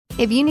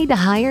If you need to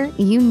hire,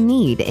 you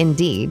need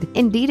Indeed.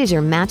 Indeed is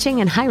your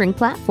matching and hiring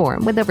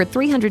platform with over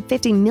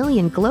 350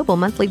 million global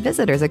monthly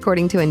visitors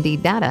according to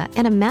Indeed data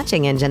and a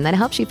matching engine that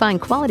helps you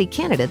find quality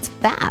candidates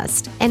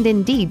fast. And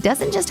Indeed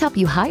doesn't just help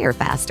you hire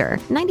faster.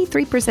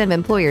 93% of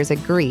employers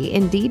agree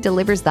Indeed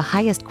delivers the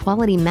highest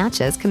quality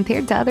matches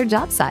compared to other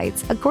job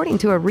sites, according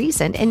to a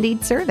recent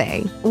Indeed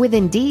survey. With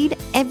Indeed,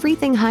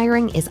 everything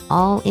hiring is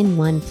all in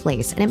one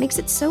place, and it makes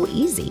it so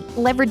easy.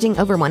 Leveraging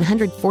over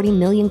 140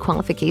 million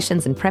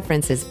qualifications and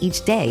preferences each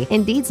day,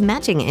 Indeed's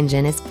matching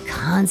engine is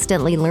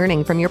constantly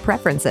learning from your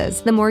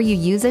preferences. The more you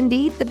use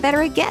Indeed, the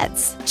better it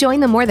gets. Join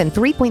the more than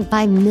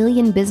 3.5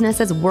 million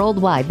businesses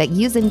worldwide that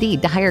use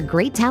Indeed to hire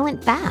great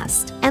talent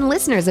fast. And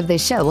listeners of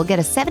this show will get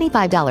a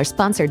 $75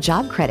 sponsored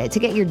job credit to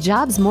get your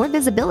jobs more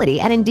visibility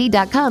at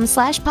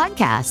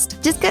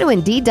Indeed.com/podcast. Just go to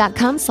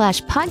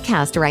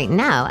Indeed.com/podcast right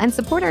now and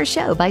support our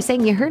show by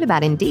saying you heard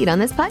about Indeed on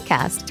this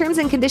podcast. Terms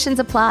and conditions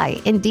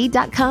apply.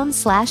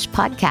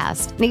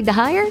 Indeed.com/podcast. Need to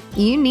hire?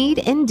 You need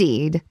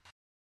Indeed.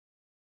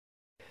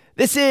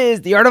 This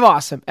is The Art of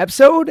Awesome,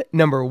 episode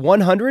number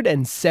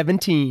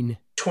 117.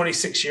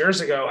 26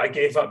 years ago, I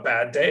gave up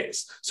bad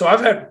days. So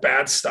I've had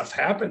bad stuff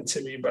happen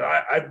to me, but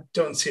I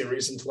don't see a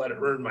reason to let it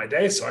ruin my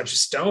day. So I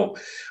just don't.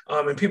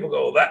 And people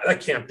go, well,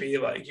 that can't be,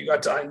 like, you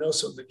got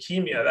diagnosed with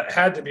leukemia. That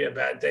had to be a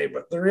bad day.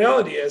 But the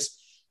reality is,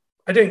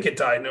 I didn't get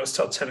diagnosed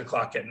till 10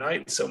 o'clock at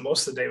night. So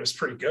most of the day was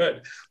pretty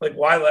good. Like,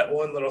 why let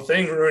one little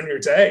thing ruin your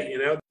day, you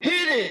know?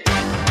 Hit it!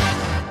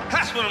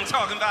 That's what I'm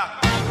talking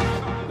about.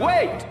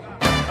 Wait!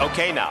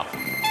 Okay, now,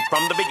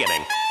 from the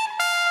beginning.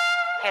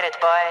 Hit it,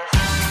 boys.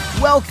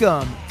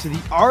 Welcome to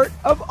The Art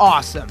of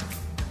Awesome.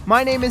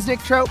 My name is Nick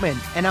Troutman,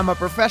 and I'm a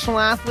professional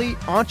athlete,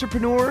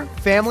 entrepreneur,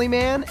 family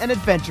man, and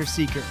adventure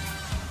seeker.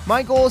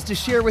 My goal is to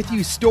share with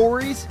you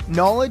stories,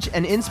 knowledge,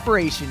 and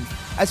inspiration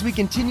as we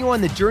continue on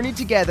the journey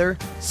together,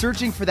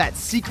 searching for that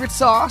secret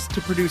sauce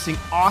to producing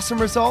awesome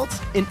results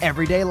in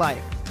everyday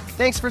life.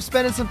 Thanks for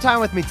spending some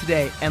time with me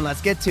today, and let's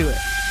get to it.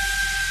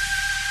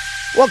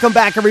 Welcome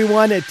back,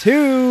 everyone,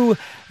 to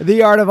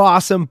The Art of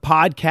Awesome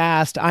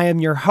podcast. I am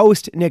your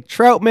host, Nick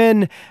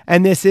Troutman,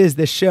 and this is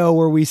the show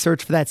where we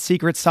search for that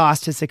secret sauce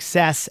to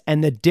success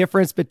and the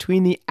difference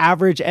between the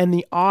average and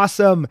the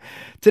awesome.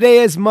 Today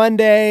is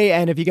Monday,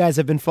 and if you guys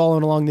have been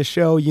following along the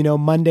show, you know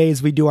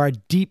Mondays we do our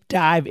deep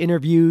dive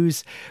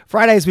interviews.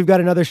 Fridays we've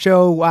got another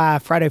show,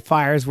 Friday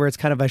Fires, where it's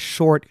kind of a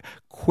short,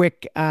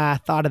 quick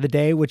thought of the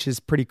day, which is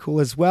pretty cool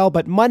as well.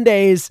 But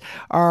Mondays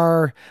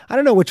are, I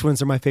don't know which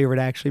ones are my favorite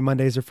actually,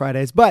 Mondays or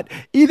Fridays, but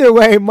either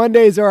way,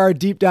 Mondays are our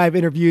deep dive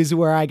interviews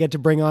where I get to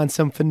bring on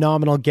some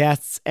phenomenal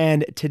guests.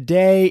 And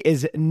today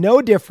is no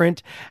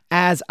different,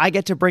 as I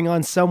get to bring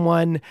on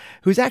someone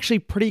who's actually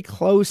pretty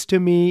close to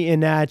me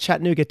in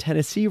Chattanooga,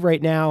 Tennessee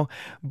right now,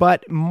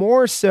 but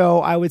more so,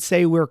 I would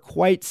say we're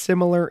quite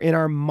similar in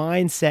our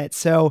mindset.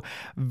 So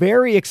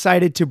very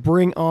excited to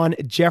bring on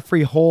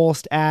Jeffrey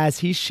Holst as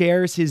he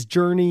shares his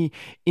journey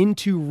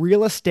into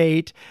real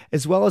estate,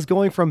 as well as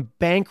going from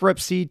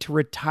bankruptcy to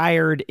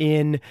retired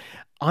in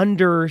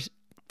under,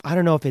 I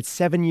don't know if it's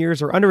 7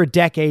 years or under a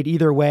decade,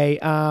 either way.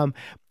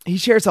 He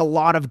shares a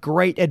lot of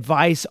great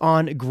advice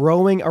on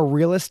growing a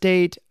real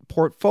estate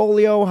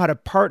portfolio, how to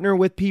partner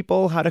with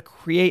people, how to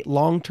create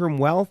long-term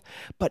wealth.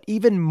 But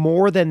even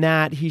more than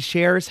that, he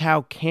shares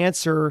how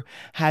cancer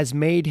has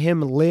made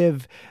him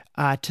live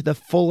to the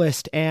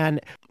fullest.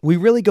 And we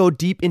really go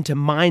deep into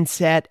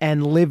mindset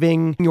and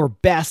living your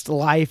best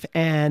life.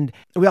 And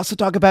we also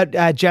talk about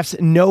Jeff's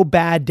no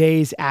bad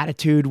days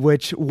attitude,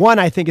 which one,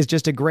 I think is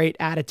just a great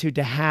attitude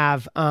to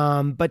have.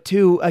 But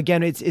two,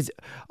 again, it's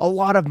a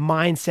lot of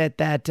mindset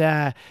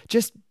that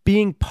just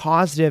being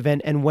positive.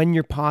 And when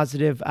you're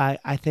positive,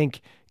 I think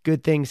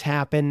good things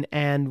happen.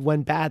 And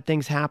when bad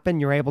things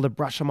happen, you're able to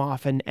brush them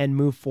off and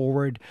move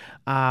forward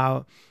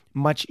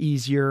much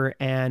easier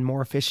and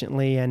more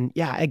efficiently. And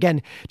yeah,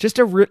 again, just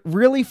a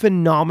really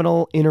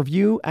phenomenal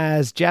interview,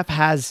 as Jeff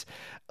has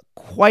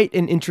quite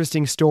an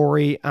interesting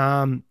story.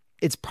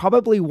 It's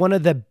probably one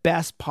of the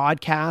best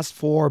podcasts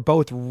for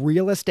both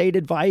real estate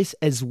advice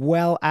as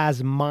well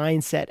as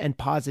mindset and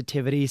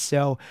positivity.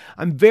 So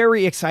I'm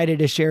very excited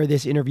to share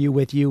this interview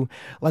with you.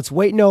 Let's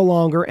wait no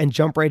longer and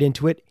jump right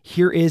into it.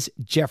 Here is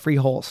Jeffrey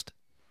Holst.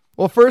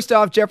 Well, first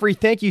off, Jeffrey,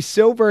 thank you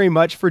so very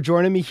much for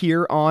joining me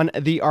here on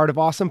the Art of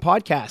Awesome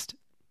podcast.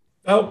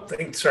 Oh,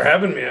 thanks for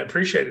having me. I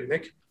appreciate it,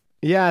 Nick.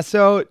 Yeah.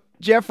 So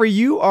Jeffrey,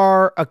 you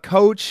are a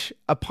coach,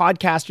 a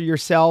podcaster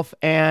yourself,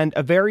 and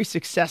a very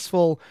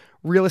successful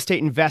real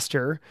estate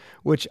investor,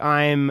 which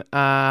I'm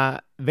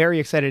very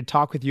excited to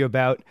talk with you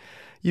about.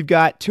 You've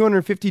got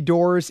 250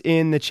 doors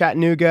in the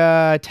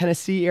Chattanooga,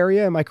 Tennessee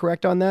area. Am I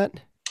correct on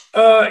that?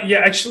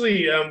 Yeah,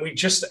 actually, we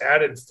just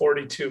added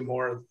 42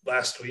 more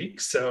last week.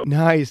 So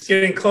nice.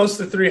 Getting close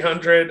to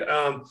 300.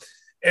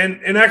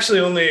 And actually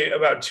only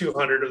about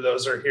 200 of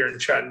those are here in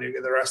Chattanooga.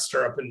 The rest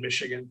are up in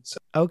Michigan. So.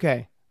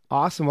 Okay,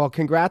 awesome. Well,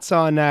 congrats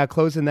on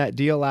closing that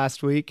deal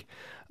last week.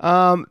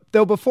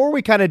 Though before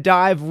we kind of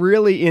dive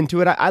really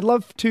into it, I'd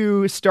love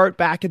to start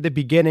back at the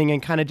beginning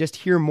and kind of just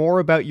hear more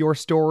about your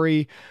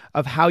story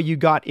of how you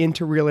got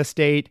into real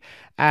estate.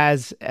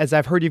 As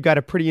I've heard, you've got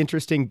a pretty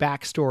interesting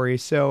backstory.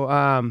 So,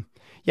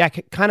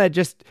 kind of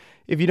just,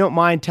 if you don't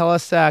mind, tell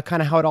us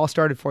kind of how it all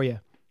started for you.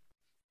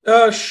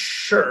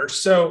 Sure.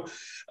 So,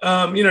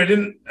 I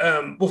didn't,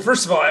 well,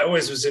 first of all, I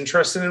always was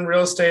interested in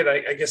real estate.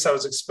 I guess I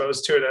was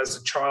exposed to it as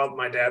a child.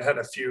 My dad had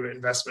a few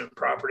investment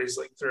properties,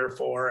 like 3 or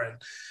 4.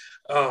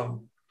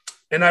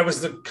 And I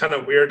was the kind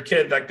of weird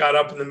kid that got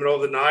up in the middle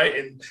of the night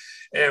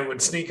and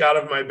would sneak out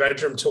of my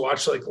bedroom to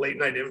watch like late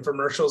night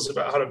infomercials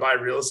about how to buy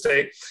real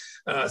estate.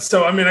 I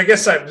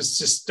guess that's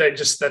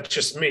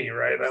just me,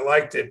 right? I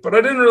liked it, but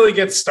I didn't really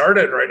get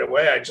started right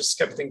away. I just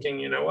kept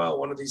thinking, well,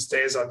 one of these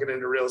days I'll get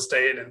into real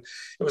estate. And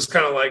it was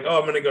kind of like, oh,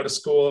 I'm going to go to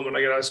school. And when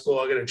I get out of school,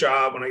 I'll get a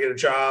job. When I get a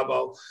job,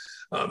 I'll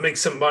make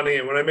some money.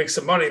 And when I make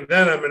some money,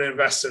 then I'm going to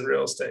invest in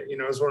real estate. It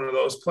was one of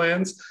those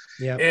plans.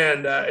 Yeah.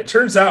 And it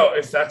turns out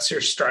if that's your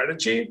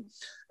strategy,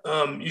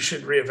 you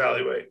should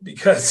reevaluate,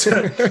 because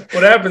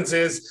what happens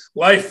is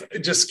life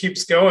just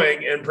keeps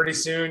going, and pretty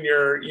soon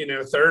you're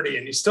 30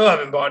 and you still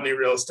haven't bought any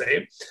real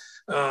estate,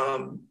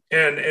 and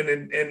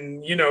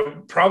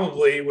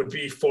probably would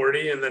be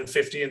 40 and then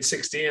 50 and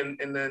 60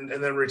 and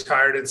then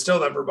retired and still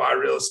never buy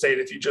real estate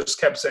if you just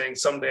kept saying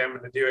someday I'm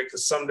going to do it,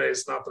 because someday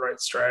is not the right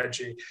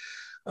strategy.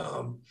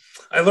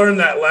 I learned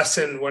that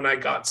lesson when I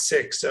got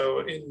sick. So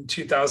in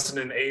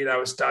 2008, I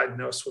was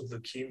diagnosed with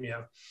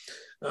leukemia.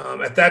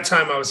 At that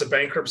time, I was a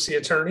bankruptcy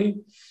attorney,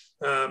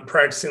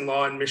 practicing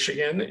law in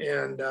Michigan,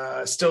 and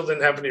still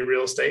didn't have any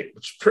real estate,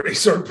 which pretty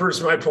sort of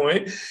proves my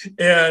point.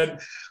 And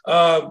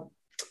I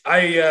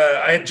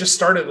had just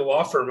started the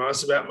law firm. I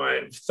was about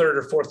my 3rd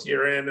or 4th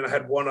year in, and I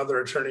had one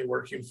other attorney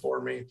working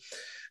for me.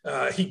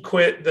 He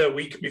quit the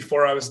week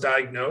before I was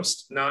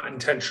diagnosed, not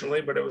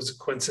intentionally, but it was a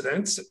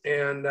coincidence.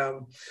 And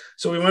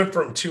so we went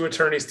from 2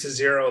 attorneys to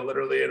 0,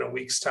 literally in a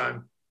week's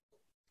time.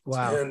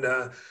 Wow.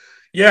 And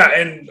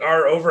and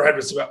our overhead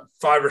was about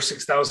 $5,000 or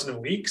 $6,000 a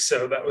week.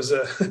 So that was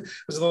a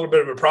little bit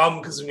of a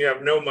problem, because when you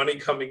have no money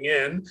coming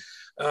in,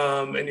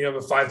 and you have a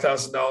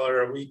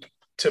 $5,000 a week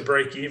to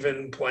break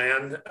even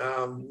plan,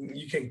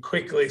 you can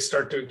quickly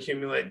start to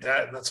accumulate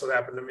debt. And that's what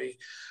happened to me.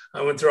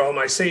 I went through all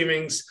my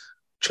savings,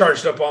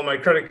 charged up all my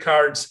credit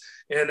cards,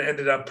 and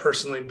ended up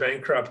personally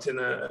bankrupt in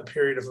a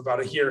period of about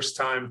a year's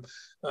time,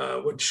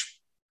 which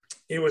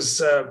it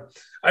was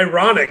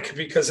ironic,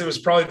 because it was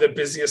probably the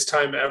busiest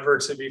time ever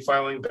to be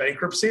filing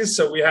bankruptcies.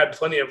 So we had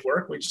plenty of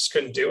work. We just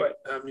couldn't do it.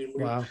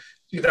 Wow.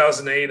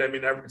 2008,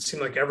 it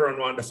seemed like everyone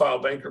wanted to file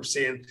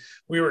bankruptcy, and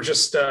we were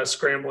just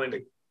scrambling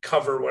to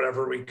cover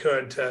whatever we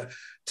could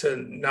to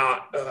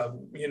not,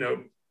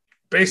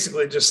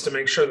 basically just to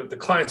make sure that the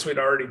clients we'd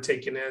already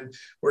taken in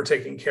were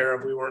taken care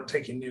of. We weren't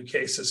taking new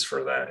cases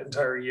for that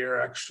entire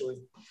year, actually.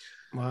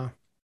 Wow.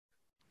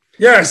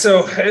 Yeah,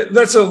 so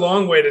that's a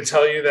long way to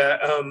tell you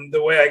that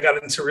the way I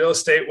got into real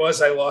estate was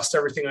I lost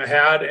everything I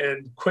had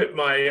and quit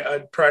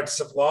my practice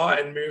of law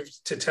and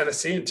moved to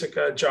Tennessee and took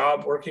a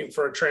job working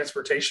for a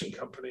transportation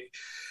company.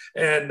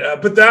 And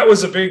but that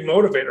was a big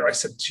motivator. I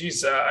said,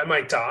 geez, I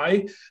might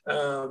die.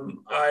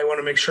 I want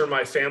to make sure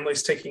my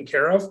family's taken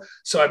care of.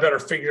 So I better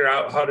figure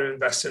out how to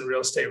invest in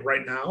real estate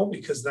right now,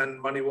 because then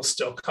money will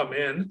still come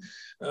in,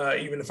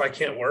 even if I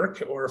can't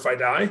work or if I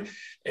die.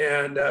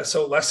 And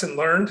so lesson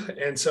learned.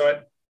 And so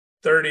at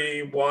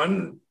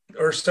 31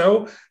 or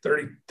so,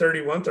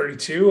 31,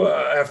 32,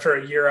 after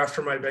a year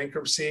after my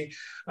bankruptcy,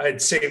 I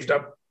had saved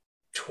up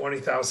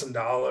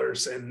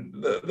 $20,000,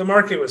 and the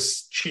market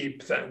was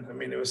cheap then.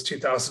 It was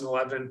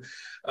 2011,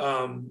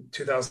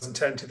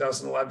 2010,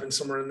 2011,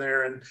 somewhere in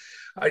there. And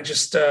I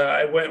just,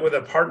 I went with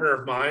a partner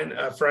of mine,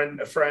 a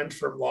friend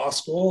from law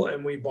school,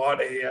 and we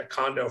bought a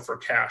condo for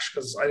cash,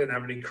 because I didn't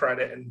have any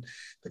credit, and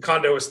the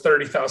condo was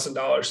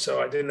 $30,000.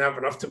 So I didn't have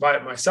enough to buy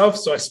it myself.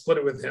 So I split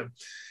it with him.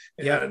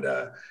 And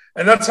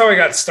that's how I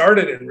got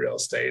started in real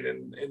estate.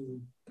 And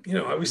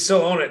we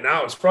still own it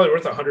now. It's probably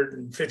worth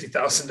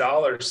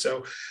 $150,000.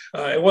 So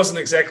it wasn't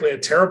exactly a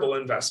terrible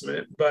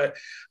investment, but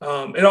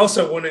it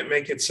also wouldn't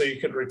make it so you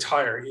could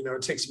retire.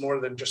 It takes more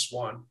than just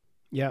one.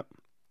 Yep.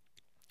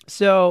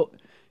 So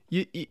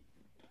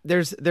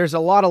there's a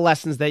lot of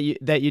lessons that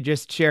you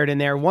just shared in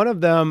there. One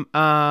of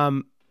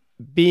them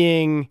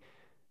being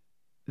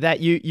that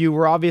you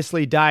were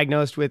obviously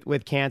diagnosed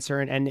with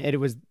cancer, and it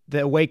was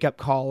the wake up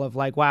call of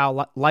like,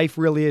 wow, life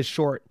really is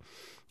short.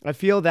 I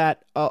feel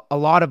that a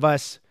lot of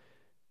us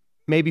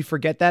maybe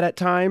forget that at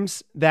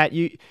times, that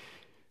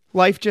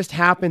life just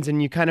happens,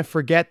 and you kind of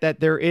forget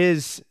that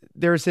there's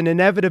an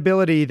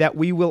inevitability that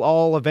we will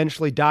all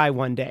eventually die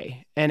one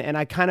day. And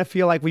I kind of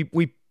feel like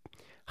we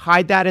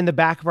hide that in the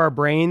back of our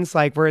brains,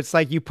 like where it's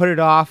like you put it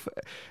off,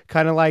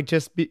 kind of like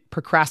just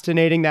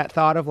procrastinating that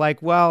thought of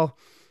like, well,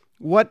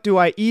 what do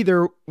I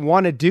either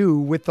want to do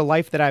with the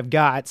life that I've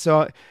got?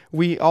 So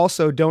we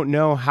also don't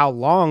know how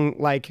long,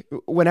 like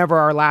whenever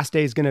our last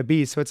day is going to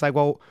be. So it's like,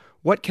 well,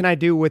 what can I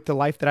do with the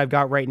life that I've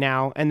got right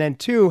now? And then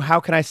 2, how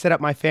can I set up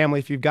my family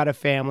if you've got a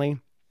family?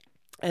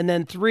 And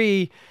then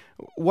 3,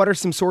 what are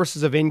some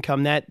sources of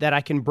income that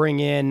I can bring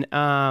in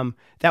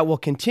that will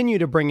continue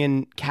to bring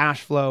in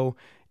cash flow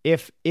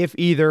if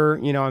either,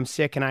 I'm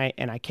sick and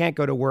I can't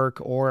go to work,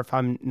 or if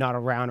I'm not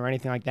around or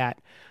anything like that.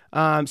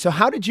 So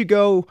how did you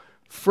go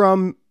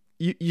from,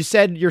 you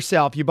said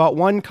yourself, you bought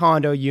one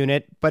condo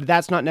unit, but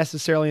that's not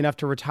necessarily enough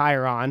to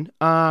retire on.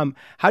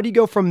 How do you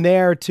go from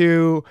there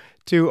to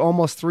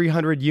almost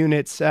 300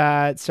 units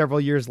several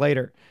years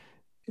later?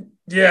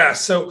 Yeah.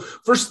 So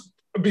first,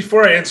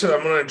 before I answer that,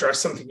 I'm going to address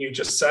something you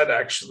just said,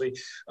 actually.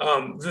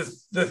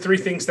 The three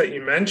things that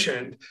you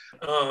mentioned,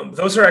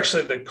 those are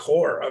actually the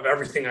core of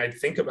everything I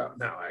think about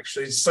now,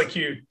 actually. It's like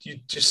you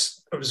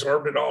just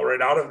absorbed it all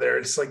right out of there.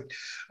 It's like,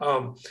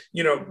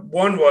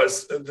 one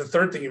was, the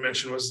third thing you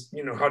mentioned was,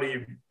 how do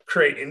you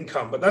create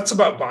income? But that's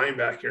about buying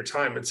back your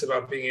time. It's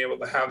about being able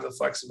to have the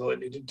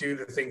flexibility to do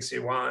the things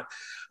you want.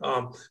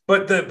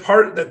 But the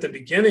part at the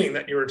beginning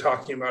that you were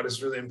talking about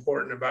is really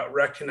important, about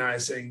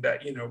recognizing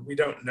that, we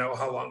don't know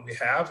how long we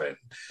have. And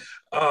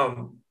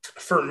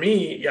for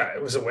me, yeah,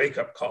 it was a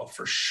wake-up call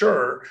for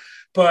sure.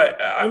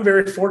 But I'm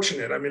very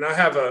fortunate. I mean, I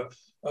have a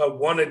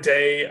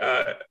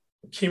one-a-day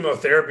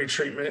chemotherapy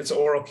treatment. It's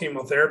oral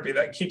chemotherapy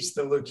that keeps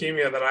the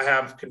leukemia that I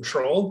have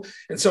controlled.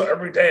 And so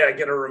every day I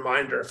get a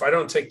reminder, if I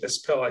don't take this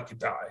pill, I could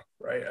die,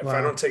 right? If I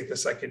don't take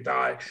this, I could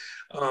die.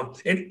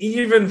 And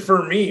even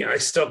for me, I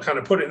still kind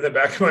of put it in the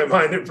back of my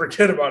mind and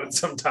forget about it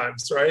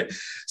sometimes, right?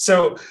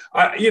 So,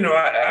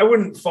 I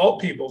wouldn't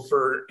fault people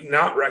for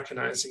not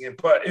recognizing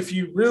it. But if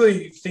you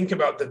really think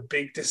about the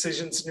big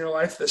decisions in your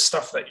life, the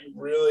stuff that you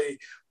really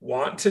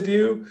want to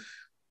do,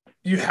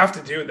 you have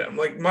to do them.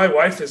 Like my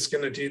wife is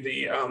going to do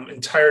the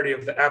entirety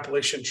of the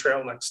Appalachian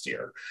Trail next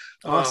year.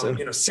 Awesome.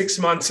 6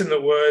 months in the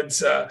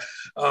woods,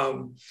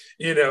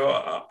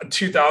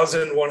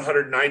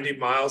 2,190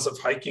 miles of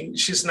hiking.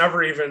 She's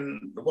never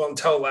even,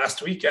 until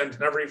last weekend,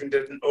 never even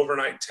did an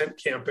overnight tent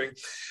camping.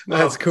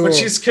 That's cool. But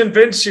she's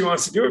convinced she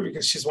wants to do it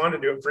because she's wanted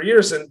to do it for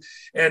years.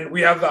 And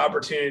we have the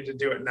opportunity to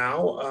do it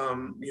now.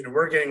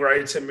 We're getting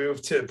ready to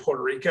move to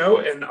Puerto Rico.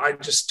 And I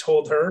just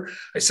told her,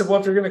 I said, well,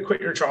 if you're going to quit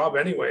your job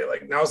anyway,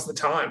 like now's the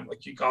time,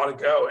 like you got to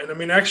go. And I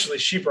mean, actually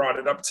she brought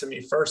it up to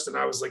me first, and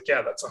I was like,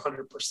 yeah, that's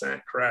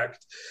 100% correct.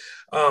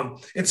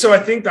 And so I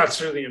think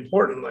that's really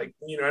important. Like,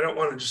 I don't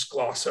want to just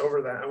gloss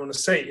over that. I want to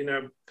say,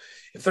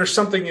 if there's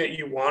something that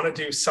you want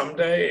to do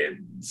someday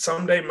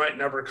might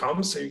never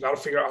come. So you got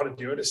to figure out how to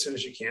do it as soon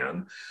as you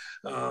can.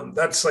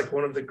 That's like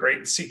one of the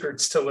great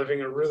secrets to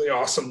living a really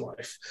awesome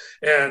life.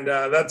 And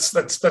that's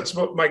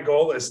what my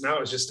goal is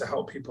now, is just to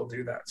help people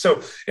do that.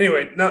 So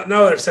anyway, now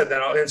that I've said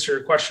that, I'll answer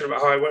your question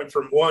about how I went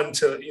from one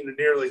to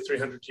nearly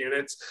 300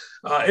 units.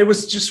 It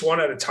was just one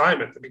at a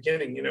time at the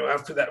beginning.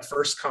 After that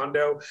first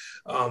condo,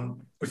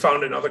 we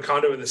found another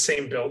condo in the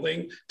same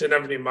building.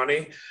 Didn't have any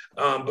money,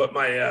 but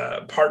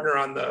my partner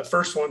on the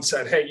first one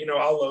said, hey,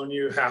 I'll loan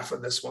you half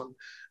of this one.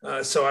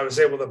 So I was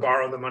able to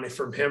borrow the money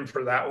from him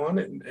for that one,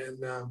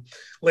 and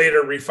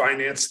later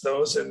refinanced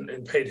those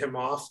and paid him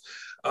off.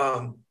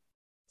 And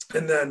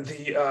then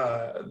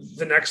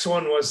the next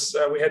one was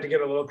we had to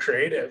get a little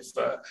creative.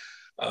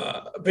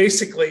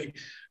 Basically,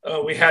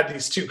 we had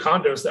these two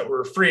condos that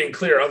were free and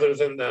clear, other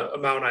than the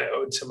amount I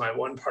owed to my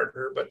one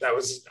partner, but that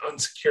was an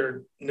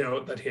unsecured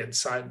note that I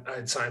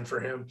had signed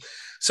for him.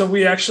 So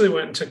we actually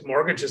went and took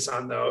mortgages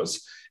on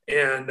those.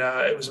 And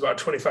it was about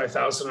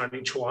 $25,000 on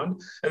each one.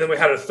 And then we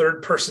had a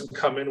third person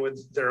come in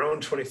with their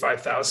own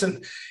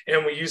 $25,000,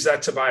 and we used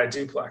that to buy a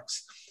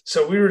duplex.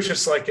 So we were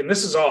just like, and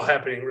this is all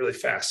happening really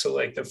fast. So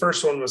like the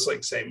first one was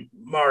like, say,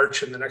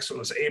 March, and the next one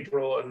was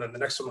April, and then the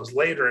next one was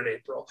later in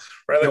April,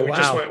 right? Like we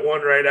just went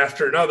one right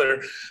after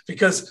another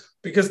because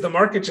the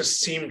market just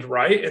seemed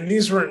right. And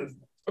these were in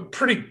a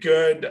pretty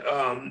good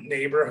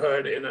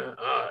neighborhood in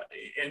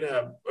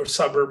a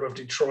suburb of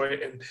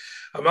Detroit. And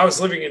I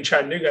was living in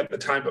Chattanooga at the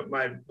time, but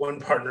my one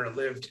partner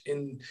lived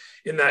in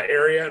that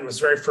area and was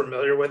very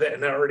familiar with it,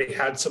 and I already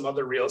had some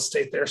other real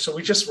estate there. So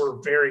we just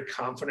were very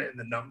confident in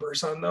the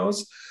numbers on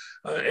those.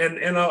 And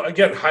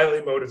again,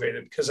 highly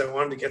motivated because I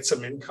wanted to get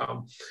some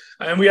income.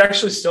 And we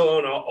actually still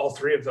own all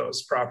three of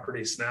those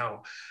properties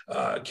now,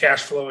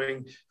 cash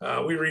flowing.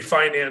 We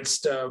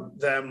refinanced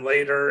them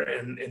later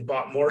and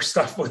bought more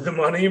stuff with the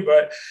money,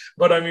 but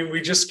I mean, we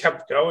just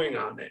kept going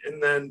on it.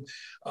 And then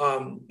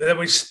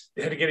we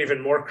had to get even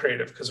more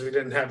creative because we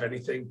didn't have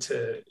anything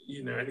to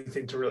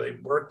really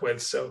work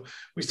with. So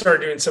we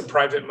started doing some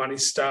private money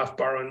stuff,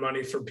 borrowing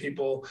money from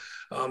people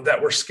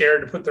that were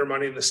scared to put their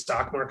money in the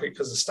stock market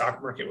because the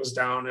stock market was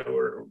down and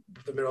we're in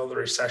the middle of the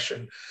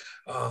recession.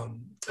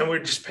 And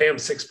we'd just pay them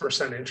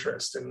 6%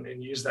 interest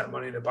and use that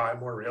money to buy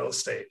more real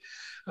estate.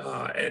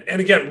 And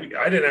again,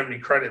 I didn't have any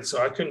credit,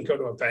 so I couldn't go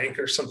to a bank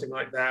or something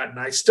like that. And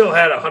I still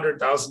had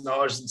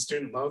 $100,000 in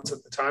student loans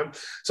at the time.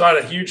 So I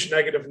had a huge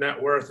negative net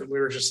worth, and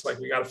we were just like,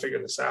 we got to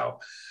figure this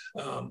out.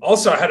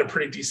 Also, I had a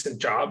pretty decent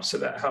job, so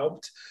that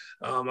helped.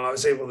 I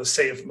was able to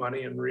save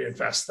money and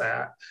reinvest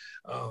that.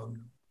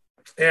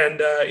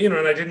 And,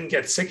 and I didn't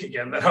get sick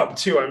again. That helped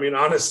too. I mean,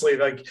 honestly,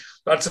 like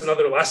that's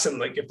another lesson.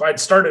 Like if I'd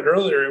started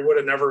earlier, it would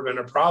have never been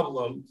a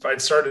problem. If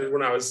I'd started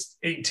when I was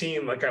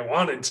 18, like I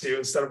wanted to,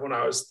 instead of when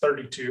I was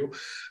 32,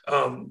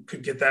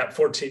 could get that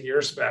 14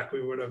 years back,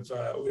 we would have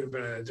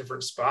been in a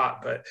different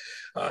spot. But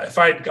if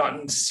I'd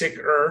gotten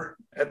sicker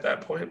at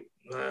that point,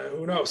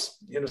 who knows?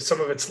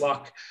 Some of it's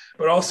luck,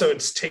 but also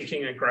it's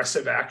taking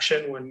aggressive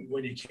action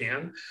when you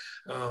can,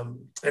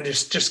 and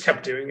just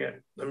kept doing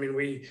it. I mean,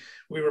 we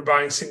were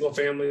buying single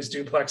families,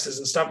 duplexes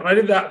and stuff. And I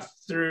did that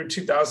through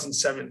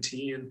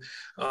 2017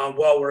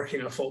 while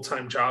working a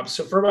full-time job.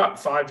 So for about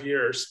 5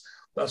 years,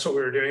 that's what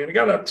we were doing. And it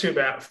got up to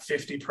about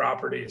 50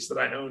 properties that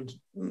I owned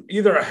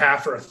either a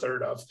half or a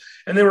third of.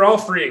 And they were all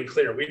free and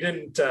clear. We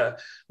didn't,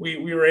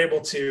 we were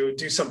able to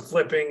do some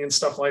flipping and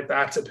stuff like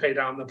that to pay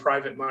down the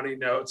private money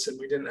notes. And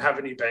we didn't have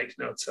any bank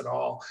notes at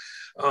all.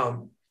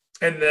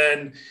 And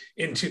then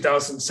in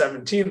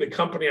 2017, the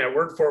company I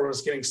worked for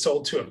was getting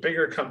sold to a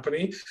bigger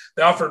company.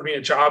 They offered me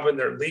a job in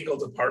their legal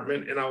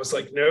department. And I was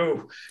like,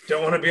 no,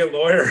 don't want to be a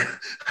lawyer.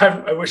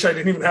 I wish I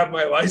didn't even have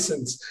my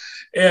license.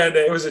 And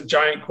it was a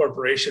giant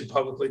corporation,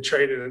 publicly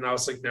traded. And I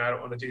was like, no, I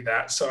don't want to do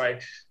that. So I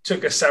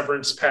took a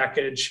severance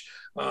package.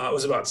 It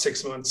was about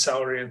 6 months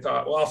salary and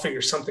thought, well, I'll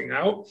figure something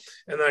out.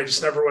 And then I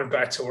just never went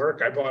back to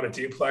work. I bought a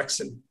duplex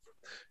and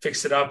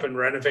fixed it up and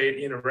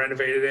renovated it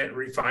and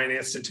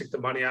refinanced it, took the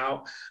money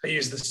out. I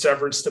used the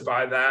severance to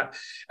buy that.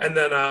 And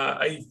then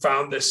I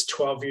found this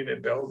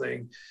 12-unit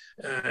building.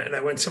 And I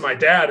went to my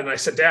dad and I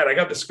said, Dad, I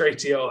got this great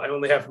deal. I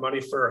only have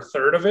money for a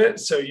third of it.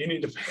 So you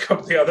need to pick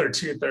up the other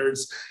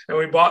 2/3. And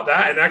we bought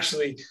that. And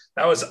actually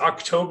that was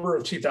October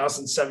of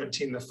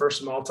 2017, the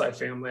first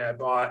multifamily I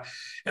bought.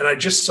 And I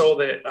just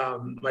sold it.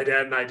 My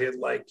dad and I did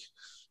like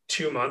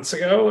 2 months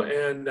ago.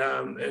 And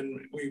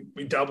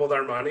we doubled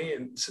our money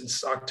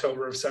since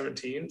October of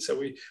 17. So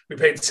we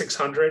paid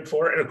 $600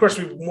 for it. And of course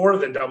we more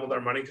than doubled our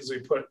money because we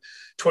put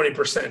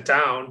 20%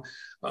 down.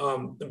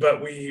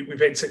 But we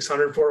paid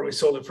 $600 for it. We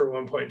sold it for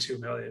 $1.2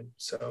 million.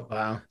 So,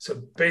 wow.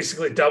 So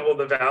basically double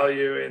the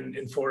value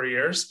in 4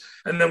 years.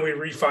 And then we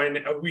we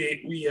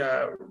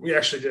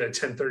actually did a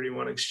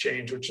 1031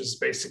 exchange, which is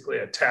basically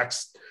a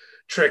tax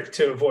trick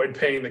to avoid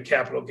paying the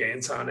capital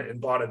gains on it,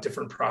 and bought a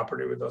different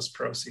property with those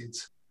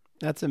proceeds.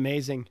 That's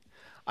amazing.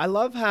 I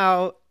love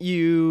how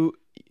you've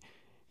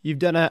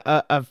done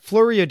a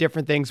flurry of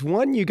different things.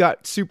 One, you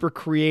got super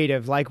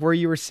creative, like where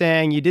you were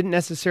saying you didn't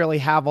necessarily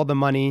have all the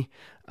money.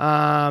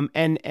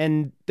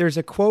 And there's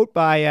a quote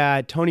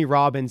by Tony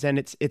Robbins, and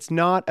it's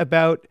not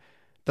about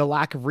the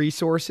lack of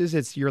resources,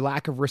 it's your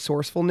lack of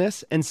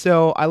resourcefulness. And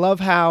so I love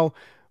how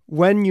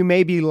when you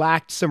maybe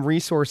lacked some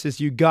resources,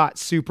 you got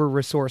super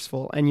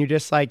resourceful, and you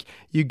just like,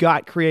 you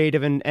got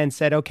creative and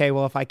said, okay,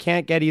 well, if I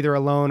can't get either a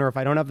loan or if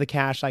I don't have the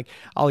cash, like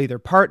I'll either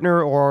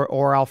partner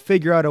or I'll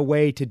figure out a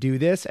way to do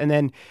this, and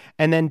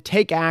then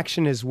take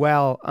action as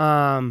well.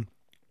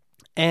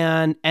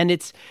 And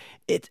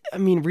I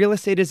mean, real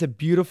estate is a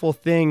beautiful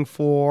thing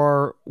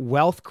for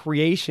wealth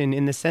creation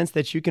in the sense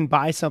that you can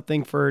buy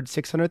something for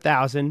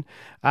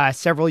 $600,000,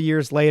 several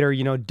years later,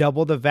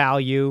 double the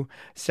value,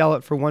 sell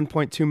it for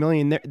 $1.2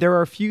 million. There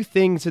are a few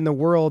things in the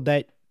world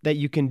that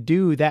you can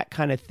do that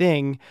kind of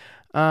thing.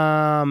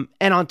 And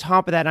on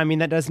top of that, I mean,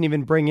 that doesn't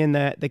even bring in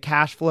the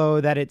cash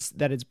flow that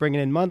it's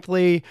bringing in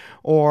monthly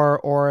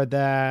or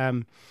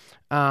the,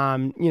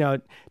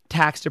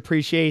 tax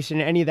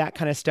depreciation, any of that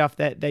kind of stuff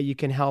that you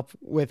can help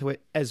with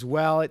as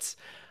well. It's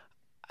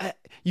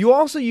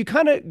you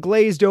kind of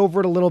glazed over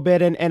it a little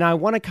bit, and I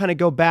want to kind of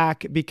go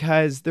back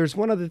because there's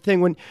one other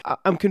thing when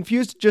I'm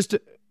confused,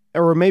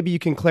 or maybe you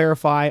can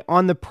clarify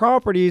on the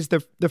properties,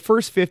 the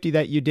first 50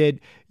 that you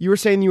did, you were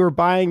saying you were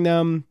buying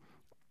them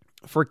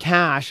for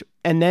cash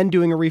and then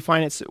doing a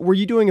refinance. Were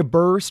you doing a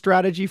BRRRR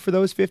strategy for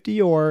those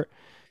 50 or?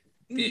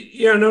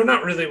 Yeah, no,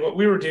 not really. What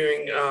we were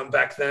doing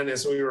back then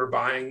is we were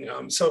buying,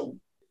 so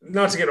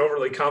not to get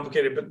overly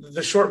complicated, but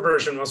the short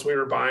version was we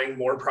were buying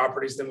more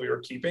properties than we were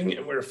keeping,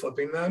 and we were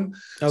flipping them.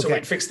 Okay. So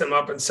we'd fix them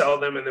up and sell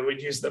them, and then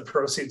we'd use the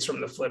proceeds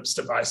from the flips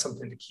to buy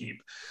something to keep.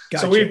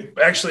 Gotcha. So we'd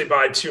actually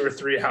buy 2 or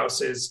 3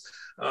 houses,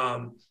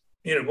 one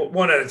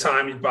at a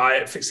time. You'd buy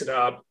it, fix it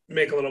up,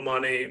 make a little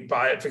money,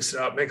 buy it, fix it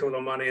up, make a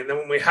little money. And then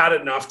when we had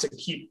enough to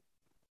keep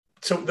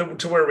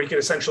to where we could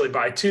essentially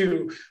buy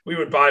 2, we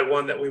would buy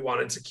one that we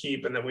wanted to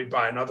keep, and then we'd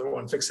buy another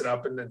one, fix it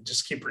up, and then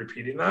just keep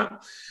repeating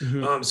that.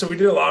 Mm-hmm. So we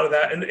did a lot of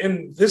that.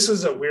 And this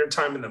is a weird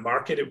time in the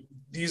market.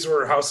 These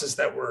were houses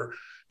that were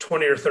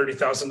 $20,000 or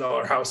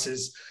 $30,000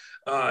 houses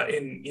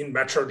in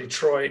Metro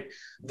Detroit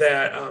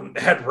that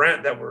had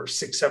rent that were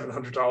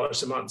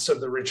 $600-$700 a month. So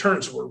the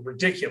returns were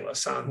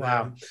ridiculous on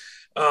them.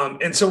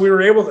 And so we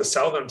were able to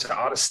sell them to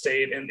out of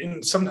state and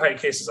in some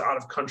cases out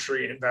of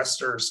country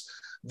investors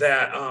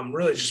that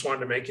really just wanted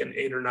to make an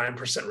 8 or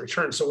 9%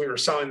 return. So we were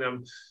selling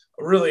them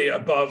really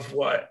above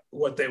what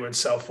they would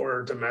sell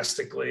for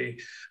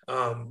domestically.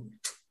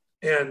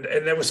 And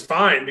it was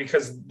fine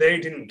because they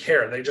didn't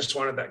care. They just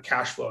wanted that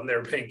cash flow and they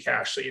were paying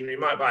cash. So, you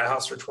might buy a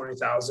house for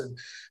 20,000,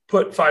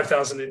 put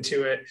 5,000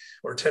 into it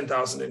or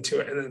 10,000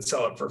 into it, and then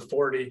sell it for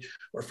 40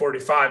 or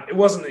 45. It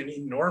wasn't an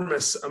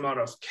enormous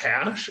amount of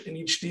cash in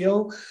each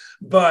deal,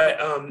 but,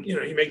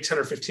 you make 10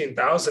 or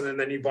 15,000 and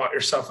then you bought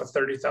yourself a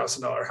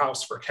 $30,000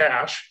 house for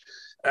cash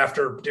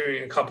after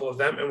doing a couple of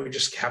them, and we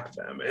just kept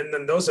them. And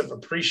then those have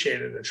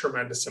appreciated a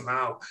tremendous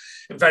amount.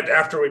 In fact,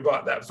 after we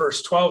bought that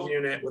first 12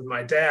 unit with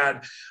my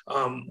dad,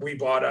 we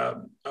bought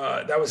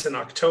that was in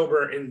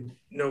October. In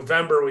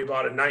November, we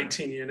bought a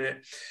 19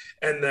 unit.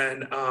 And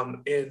then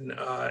in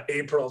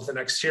April of the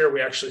next year,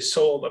 we actually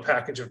sold a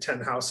package of 10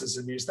 houses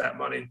and used that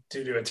money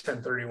to do a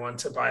 1031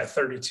 to buy a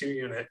 32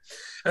 unit.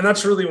 And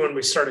that's really when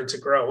we started to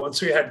grow.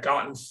 Once we had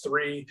gotten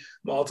 3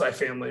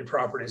 multifamily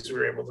properties, we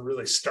were able to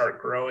really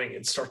start growing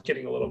and start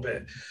getting a little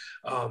bit,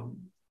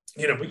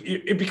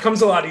 it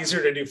becomes a lot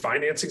easier to do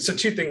financing. So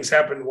 2 things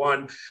happened.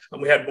 One,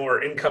 we had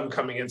more income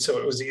coming in, so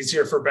it was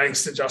easier for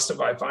banks to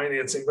justify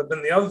financing. But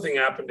then the other thing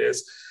happened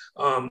is,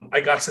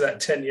 I got to that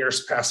 10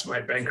 years past my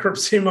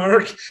bankruptcy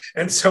mark.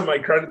 And so my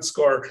credit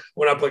score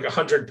went up like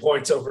 100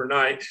 points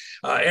overnight.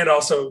 And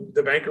also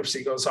the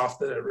bankruptcy goes off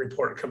the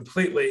report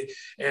completely.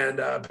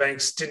 And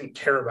banks didn't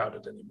care about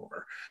it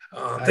anymore.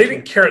 They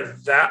didn't care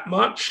that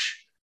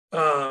much.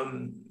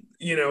 7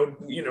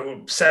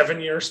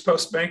 years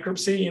post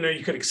bankruptcy,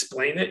 you could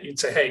explain it. You'd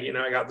say, hey,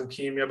 I got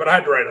leukemia, but I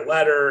had to write a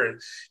letter,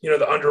 and,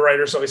 the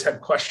underwriters always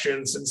had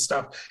questions and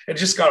stuff. It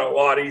just got a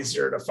lot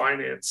easier to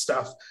finance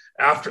stuff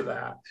after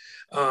that.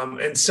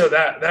 And so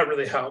that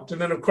really helped. And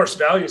then of course,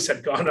 values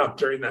had gone up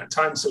during that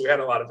time. So we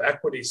had a lot of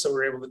equity. So we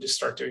were able to just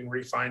start doing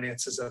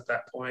refinances at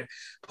that point,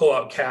 pull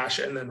out cash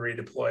and then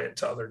redeploy it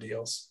to other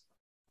deals.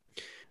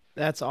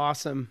 That's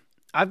awesome.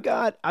 I've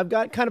got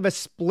kind of a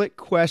split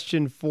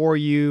question for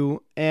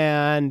you,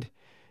 and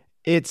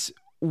it's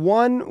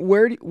one,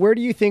 where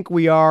do you think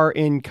we are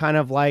in kind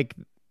of like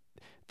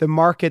the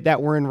market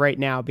that we're in right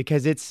now?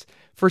 Because it's,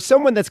 for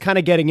someone that's kind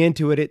of getting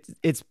into it,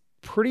 it's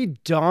pretty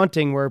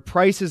daunting, where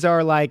prices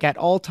are like at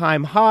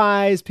all-time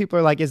highs. People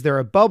are like, is there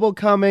a bubble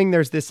coming?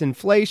 There's this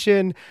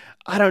inflation.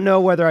 I don't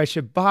know whether I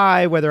should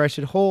buy, whether I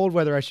should hold,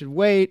 whether I should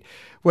wait,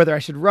 whether I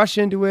should rush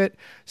into it.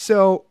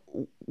 So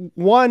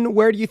one,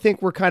 where do you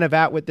think we're kind of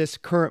at with this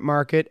current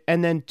market?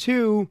 And then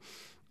 2,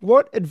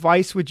 what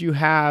advice would you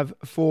have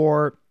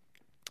for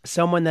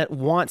someone that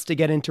wants to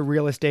get into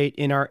real estate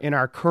in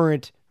our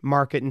current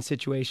market and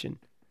situation?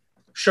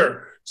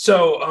 Sure.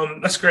 So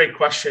that's a great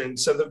question.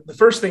 So the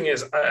first thing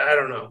is, I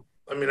don't know.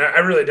 I mean, I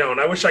really don't.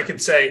 I wish I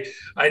could say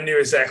I knew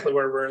exactly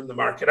where we're in the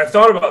market. I've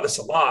thought about this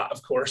a lot,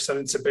 of course, and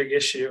it's a big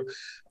issue.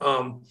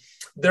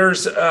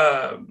 There's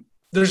a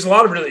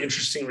lot of really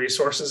interesting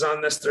resources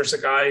on this. There's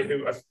a guy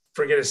who, I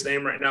forget his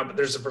name right now, but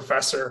there's a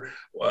professor,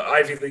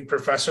 Ivy League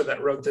professor,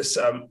 that wrote this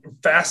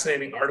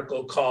fascinating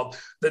article called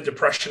The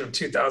Depression of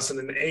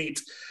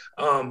 2008,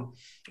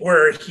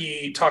 where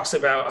he talks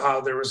about how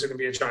there was going to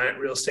be a giant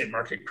real estate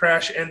market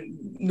crash. And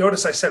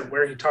notice I said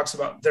where he talks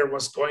about there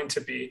was going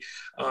to be.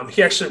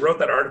 He actually wrote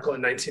that article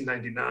in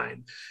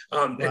 1999,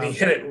 wow. And he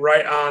hit it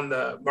right on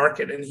the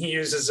market. And he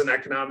uses an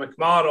economic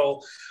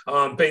model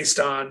based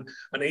on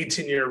an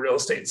 18-year real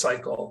estate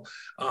cycle,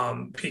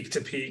 peak to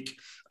peak.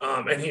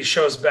 And he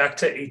shows back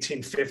to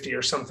 1850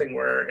 or something,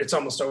 where it's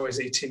almost always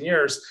 18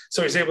 years.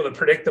 So he's able to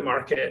predict the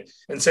market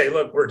and say,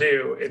 look, we're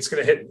due. It's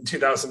going to hit in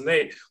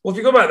 2008. Well, if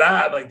you go by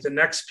that, like the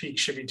next peak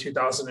should be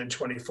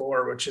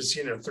 2024, which is,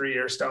 3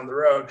 years down the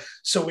road.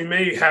 So we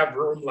may have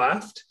room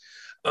left.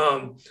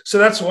 So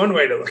that's one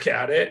way to look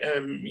at it.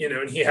 And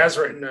he has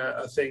written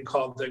a thing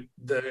called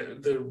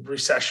the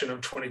recession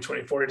of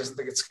 2024. He doesn't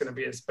think it's going to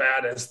be as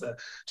bad as the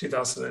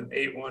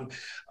 2008 one.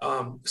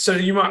 So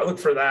you might look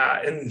for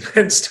that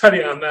and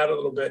study on that a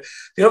little bit.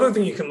 The other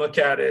thing you can look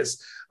at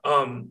is,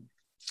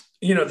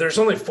 there's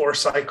only 4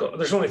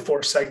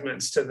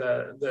 segments to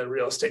the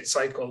real estate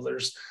cycle.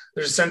 There's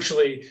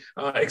essentially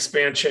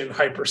expansion,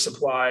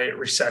 hypersupply,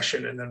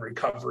 recession, and then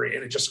recovery.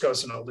 And it just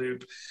goes in a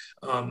loop.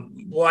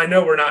 Well, I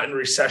know we're not in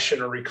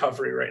recession or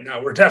recovery right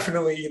now. We're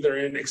definitely either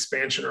in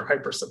expansion or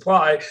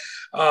hypersupply.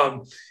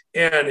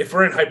 And if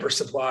we're in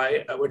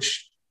hypersupply,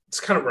 which is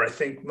kind of where I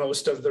think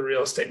most of the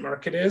real estate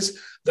market is,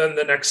 then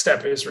the next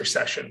step is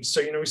recession.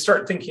 So, we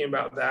start thinking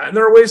about that. And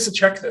there are ways to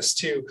check this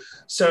too.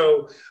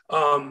 So,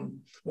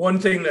 one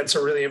thing that's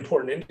a really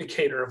important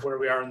indicator of where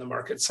we are in the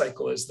market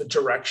cycle is the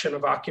direction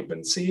of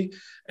occupancy,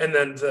 and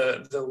then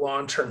the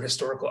long-term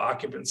historical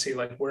occupancy,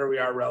 like where we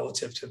are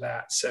relative to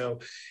that. So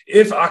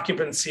if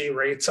occupancy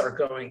rates are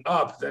going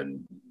up,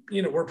 then,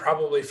 we're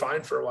probably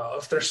fine for a while.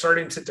 If they're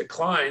starting to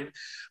decline,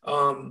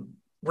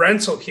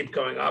 rents will keep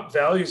going up,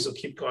 values will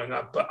keep going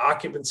up, but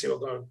occupancy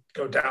will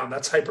go down.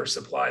 That's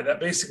hypersupply. That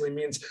basically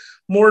means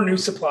more new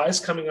supply is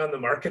coming on the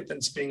market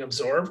than's being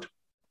absorbed.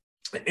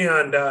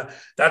 And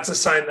that's a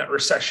sign that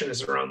recession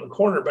is around the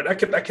corner, but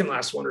that can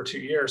last 1 or 2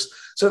 years.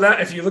 So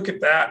that if you look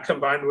at that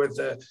combined with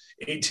the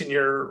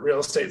 18-year real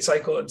estate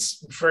cycle,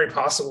 it's very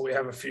possible we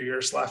have a few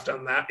years left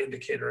on that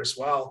indicator as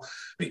well.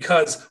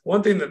 Because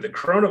one thing that the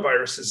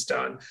coronavirus has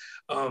done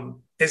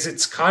is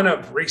it's kind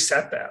of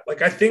reset that.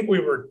 Like, I think we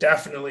were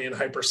definitely in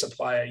hyper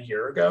supply a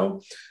year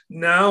ago.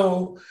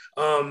 Now,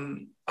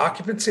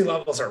 occupancy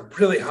levels are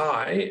really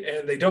high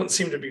and they don't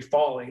seem to be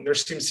falling. There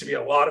seems to be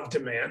a lot of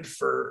demand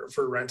for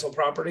rental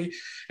property.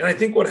 And I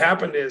think what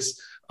happened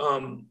is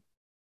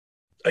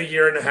a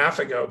year and a half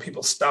ago,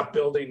 people stopped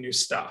building new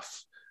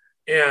stuff.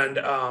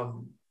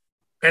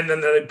 And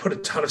then they put a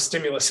ton of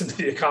stimulus into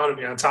the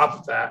economy on top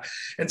of that.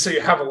 And so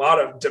you have a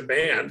lot of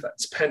demand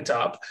that's pent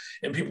up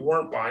and people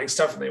weren't buying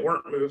stuff and they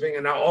weren't moving.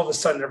 And now all of a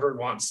sudden everyone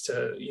wants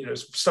to,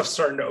 stuff's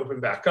starting to open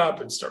back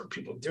up and start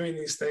people doing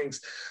these things.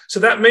 So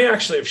that may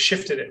actually have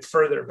shifted it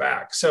further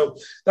back. So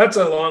that's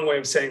a long way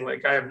of saying,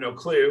 like, I have no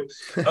clue.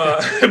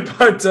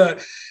 But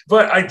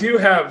I do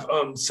have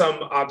some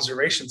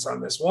observations on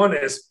this. One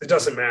is it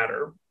doesn't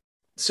matter.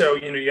 So,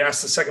 you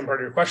asked the second part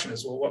of your question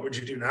is, well, what would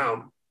you do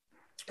now?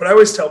 What I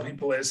always tell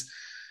people is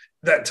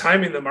that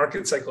timing the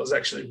market cycle is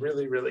actually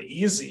really, really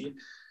easy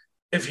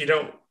if you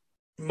don't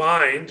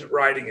mind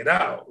riding it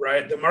out,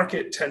 right? The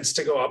market tends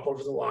to go up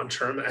over the long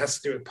term. It has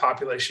to do with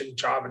population,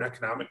 job, and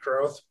economic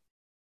growth,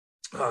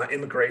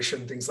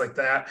 immigration, things like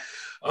that.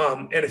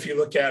 And if you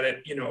look at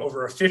it,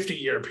 over a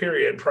 50-year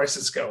period,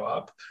 prices go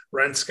up,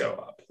 rents go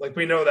up. Like,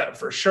 we know that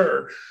for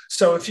sure.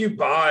 So if you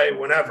buy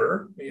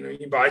whenever,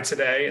 you buy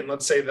today, and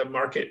let's say the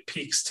market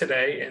peaks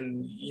today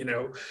and,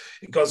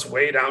 it goes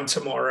way down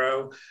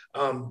tomorrow.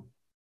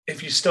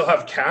 If you still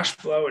have cash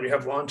flow and you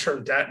have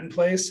long-term debt in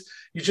place,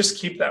 you just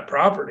keep that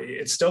property.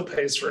 It still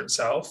pays for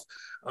itself.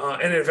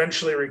 And it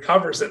eventually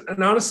recovers it.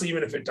 And honestly,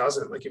 even if it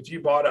doesn't, like, if you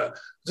bought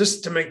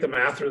just to make the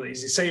math really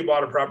easy, say you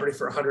bought a property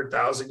for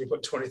 $100,000, you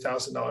put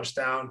 $20,000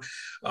 down,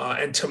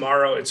 and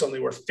tomorrow it's only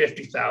worth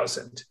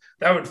 $50,000.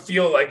 That would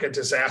feel like a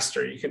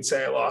disaster. You can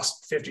say I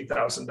lost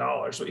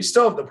 $50,000, but you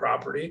still have the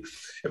property.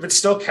 If it's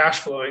still cash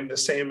flowing the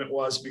same it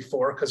was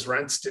before, because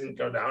rents didn't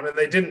go down, and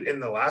they didn't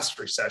in the last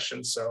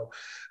recession. So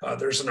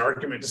there's an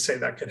argument to say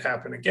that could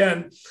happen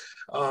again.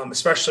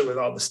 Especially with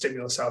all the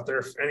stimulus out there.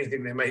 If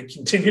anything, they may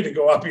continue to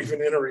go up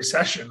even in a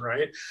recession,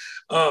 right?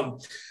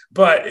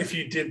 But if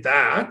you did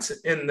that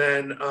and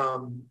then,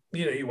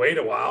 you wait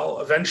a while,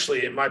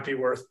 eventually it might be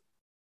worth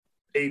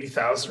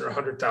 80,000 or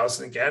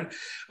 100,000 again.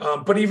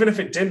 But even if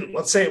it didn't,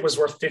 let's say it was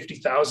worth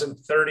 50,000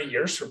 30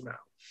 years from now,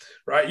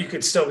 right? You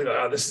could still be like,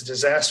 oh, this is a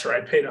disaster.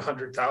 I paid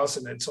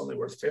 100,000. It's only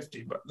worth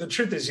 50. But the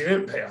truth is you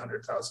didn't pay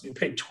 100,000. You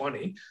paid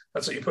 20.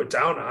 That's what you put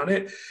down on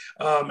it.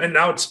 And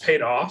now it's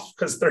paid off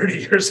because 30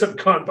 years have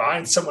gone by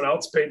and someone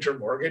else paid your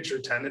mortgage, your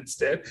tenants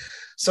did.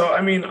 So,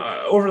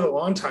 over the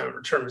long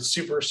term, it's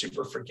super,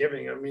 super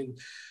forgiving.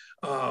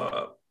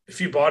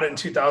 If you bought in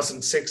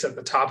 2006 at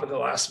the top of the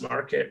last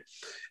market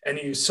and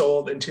you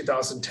sold in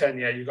 2010,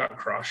 yeah, you got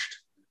crushed.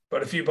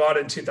 But if you bought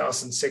in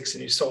 2006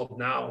 and you sold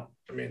now,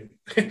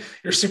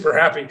 you're super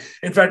happy.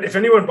 In fact, if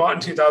anyone bought in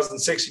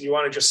 2006 and you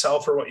want to just sell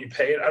for what you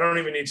paid, I don't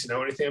even need to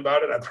know anything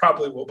about it. I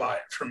probably will buy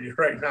it from you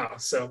right now.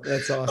 So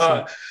that's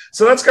awesome.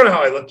 So that's kind of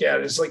how I look at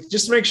it. It's like,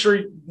 just make sure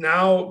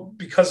now,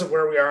 because of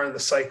where we are in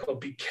the cycle,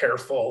 be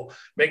careful.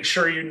 Make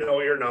sure you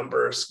know your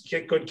numbers,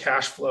 get good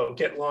cash flow,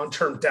 get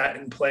long-term debt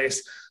in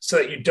place so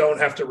that you don't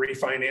have to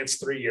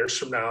refinance 3 years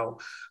from now.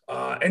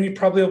 And you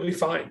probably will be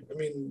fine.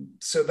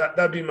 So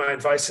that'd be my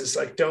advice is,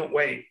 like, don't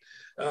wait.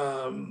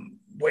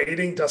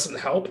 Waiting doesn't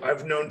help.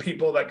 I've known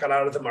people that got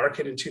out of the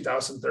market in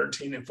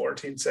 2013 and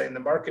 14 saying the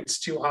market's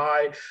too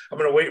high. I'm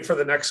going to wait for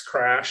the next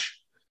crash.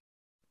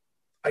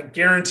 I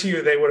guarantee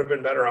you they would have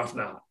been better off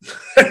not.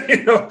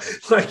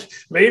 Like,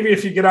 maybe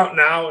if you get out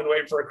now and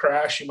wait for a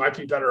crash, you might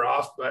be better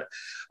off. But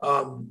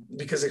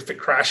because if it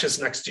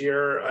crashes next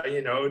year,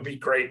 it would be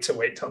great to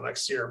wait till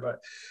next year.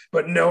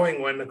 But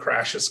knowing when the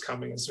crash is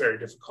coming is very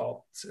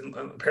difficult. And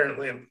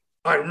apparently,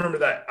 I remember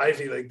that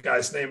Ivy League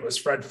guy's name was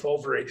Fred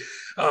Fulvery.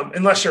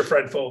 Unless you're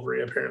Fred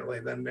Fulvery, apparently,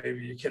 then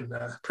maybe you can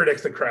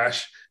predict the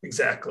crash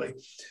exactly.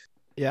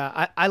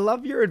 Yeah, I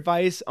love your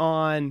advice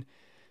on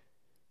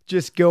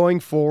just going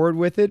forward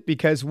with it,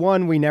 because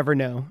one, we never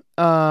know,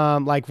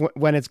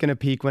 when it's going to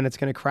peak, when it's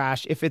going to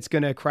crash, if it's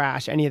going to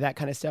crash, any of that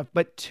kind of stuff.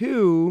 But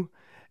two,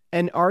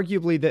 and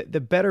arguably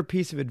the better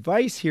piece of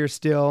advice here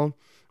still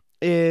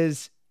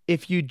is,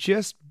 if you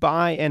just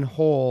buy and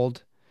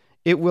hold,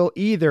 it will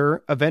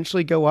either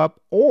eventually go up,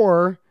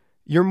 or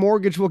your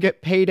mortgage will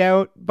get paid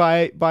out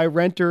by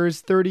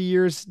renters 30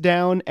 years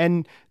down,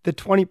 and the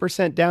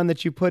 20% down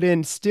that you put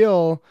in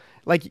still,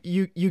 like,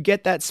 you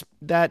get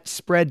that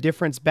spread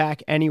difference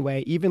back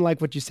anyway. Even like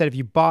what you said, if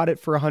you bought it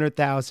for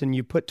 100,000,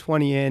 you put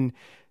 20 in,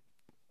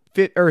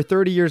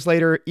 30 years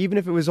later, even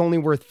if it was only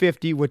worth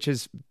 50, which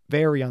is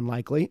very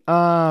unlikely.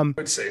 I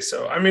would say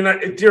so.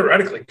 It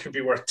theoretically could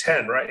be worth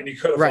 10, right? And you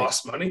could have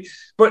lost money,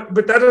 but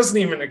that doesn't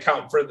even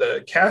account for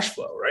the cash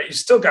flow, right? You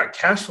still got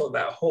cash flow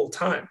that whole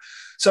time.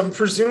 So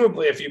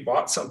presumably if you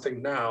bought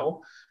something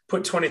now,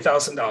 put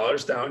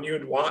 $20,000 down, you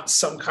would want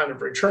some kind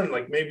of return.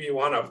 Like, maybe you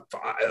want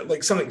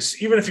something,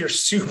 even if your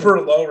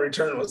super low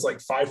return was like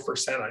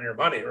 5% on your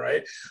money,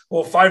 right?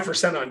 Well,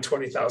 5% on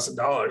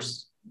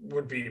 $20,000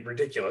 would be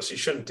ridiculous. You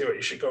shouldn't do it.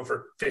 You should go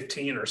for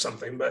 15 or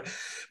something. But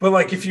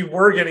like if you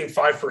were getting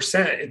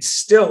 5%, it's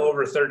still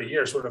over 30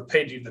 years would have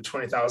paid you the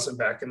 20,000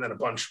 back and then a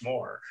bunch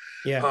more.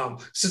 Yeah.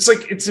 So it's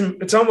like,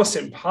 it's almost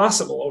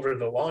impossible over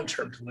the long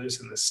term to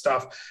lose in this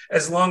stuff,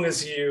 as long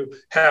as you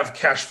have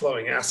cash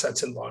flowing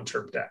assets and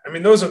long-term debt. I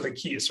mean, those are the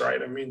keys,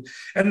 right? I mean,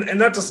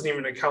 and that doesn't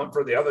even account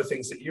for the other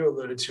things that you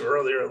alluded to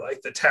earlier,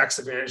 like the tax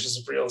advantages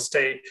of real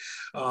estate,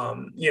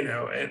 and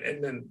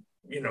then,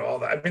 all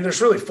that. I mean,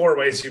 there's really 4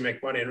 ways you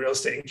make money in real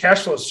estate, and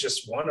cash flow is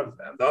just one of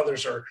them. The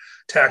others are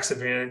tax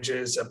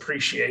advantages,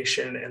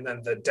 appreciation, and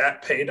then the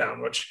debt pay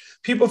down, which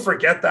people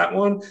forget that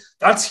one.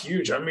 That's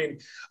huge. I mean,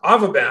 I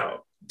have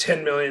about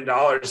 $10 million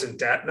in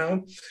debt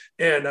now.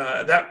 And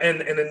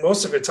then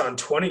most of it's on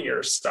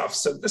 20-year stuff.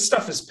 So this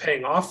stuff is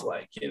paying off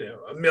like,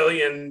 $1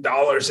 million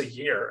a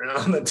year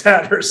on the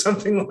debt or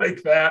something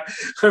like that.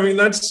 I mean,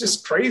 that's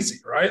just crazy,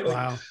 right? Like,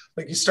 wow.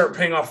 Like you start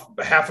paying off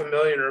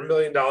 $500,000 or $1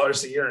 million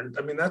a year. And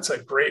I mean, that's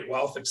a great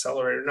wealth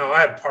accelerator. Now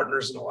I have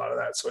partners in a lot of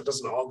that, so it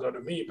doesn't all go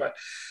to me, but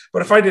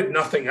if I did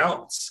nothing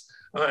else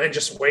and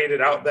just waited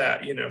out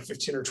that,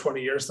 15 or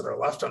 20 years that are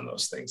left on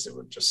those things,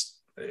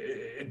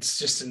 it's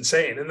just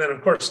insane. And then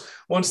of course,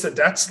 once the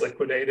debt's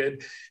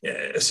liquidated,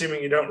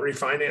 assuming you don't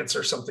refinance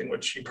or something,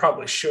 which you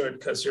probably should,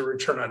 because your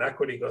return on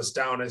equity goes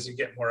down as you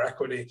get more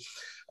equity.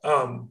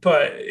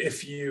 But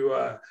if you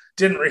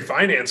didn't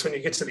refinance, when you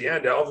get to the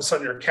end, all of a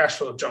sudden your cash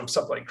flow jumps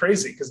up like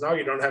crazy, because now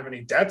you don't have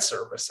any debt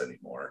service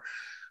anymore.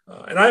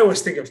 And I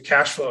always think of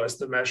cash flow as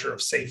the measure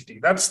of safety.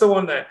 That's the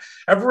one that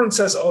everyone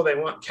says, oh, they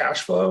want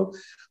cash flow.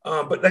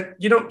 But that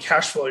you don't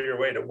cash flow your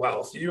way to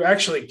wealth. You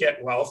actually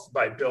get wealth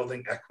by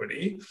building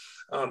equity.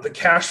 The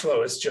cash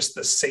flow is just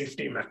the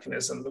safety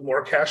mechanism. The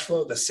more cash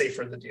flow, the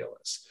safer the deal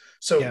is.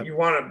 So you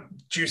want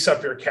to juice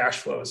up your cash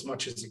flow as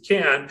much as you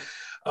can,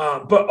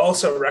 but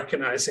also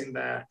recognizing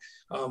that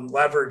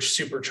leverage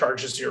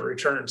supercharges your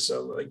return.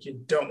 So like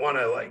you don't want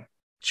to like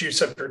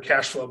juice up your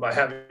cash flow by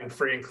having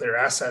free and clear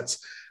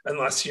assets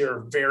unless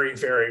you're very,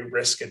 very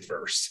risk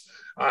adverse.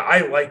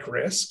 I like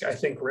risk. I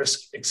think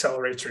risk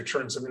accelerates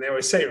returns. I mean, they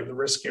always say the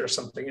riskier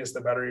something is,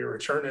 the better your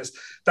return is.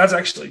 That's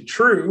actually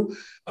true,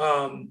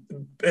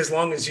 as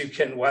long as you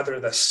can weather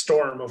the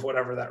storm of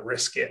whatever that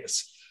risk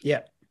is.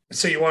 Yeah.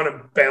 So you want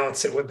to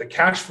balance it with the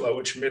cash flow,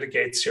 which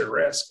mitigates your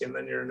risk, and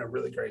then you're in a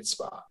really great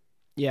spot.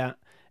 Yeah.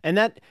 And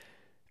that,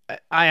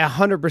 I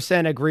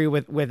 100% agree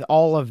with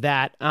all of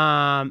that.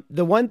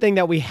 The one thing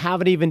that we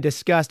haven't even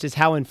discussed is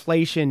how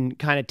inflation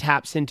kind of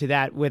taps into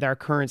that with our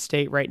current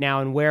state right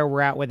now, and where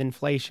we're at with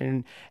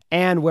inflation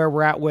and where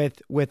we're at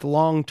with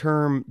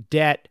long-term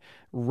debt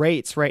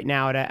rates right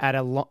now at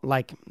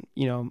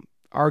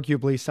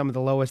arguably some of the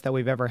lowest that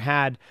we've ever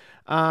had.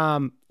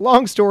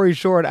 Long story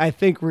short, I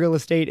think real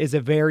estate is a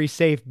very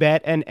safe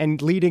bet.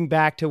 And leading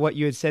back to what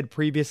you had said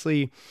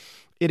previously,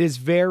 it is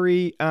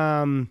very,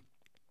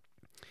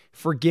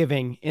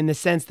 forgiving, in the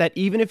sense that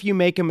even if you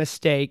make a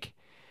mistake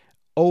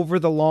over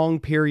the long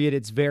period,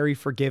 it's very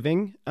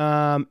forgiving.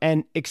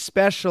 And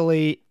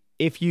especially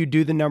if you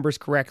do the numbers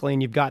correctly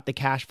and you've got the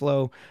cash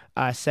flow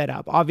set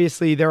up.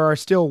 Obviously, there are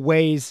still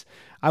ways.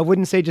 I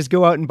wouldn't say just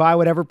go out and buy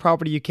whatever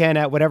property you can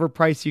at whatever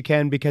price you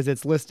can because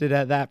it's listed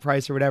at that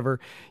price or whatever.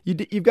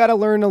 You've got to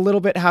learn a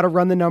little bit how to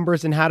run the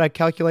numbers and how to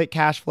calculate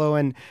cash flow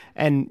and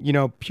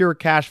pure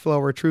cash flow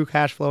or true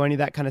cash flow, any of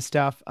that kind of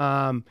stuff.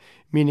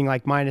 Meaning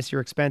like minus your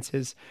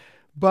expenses.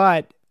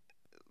 But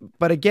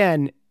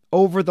again,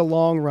 over the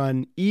long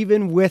run,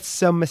 even with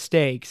some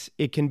mistakes,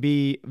 it can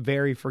be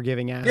very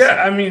forgiving asset.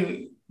 Yeah, I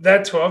mean,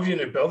 that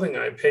 12-unit building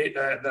I paid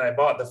that I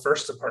bought, the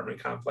first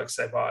apartment complex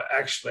I bought,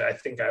 actually, I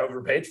think I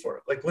overpaid for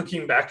it. Like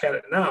looking back at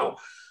it now,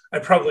 I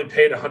probably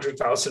paid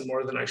 $100,000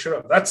 more than I should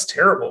have. That's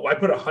terrible. I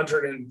put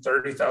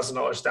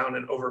 $130,000 down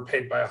and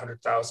overpaid by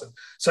 $100,000.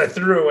 So I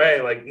threw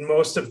away like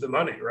most of the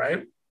money,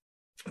 right?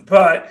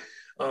 But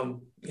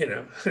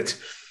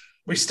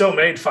we still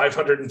made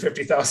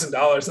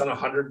 $550,000 on a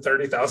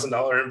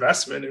 $130,000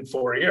 investment in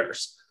 4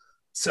 years.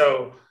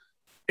 So,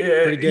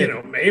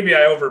 maybe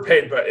I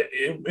overpaid, but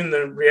in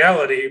the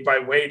reality, by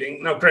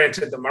waiting, now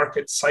granted, the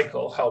market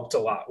cycle helped a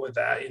lot with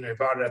that. I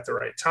bought it at the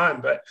right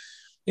time, but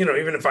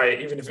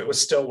even if it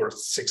was still worth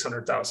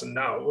 $600,000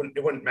 now,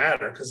 it wouldn't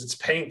matter because it's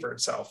paying for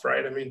itself,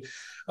 right? I mean,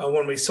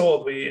 when we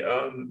sold, we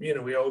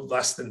owed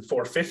less than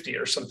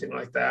 $450 or something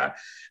like that,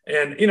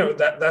 and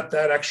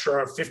that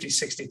extra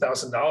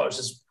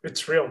 $50,000-$60,000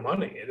 it's real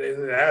money.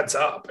 It adds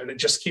up, and it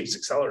just keeps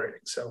accelerating.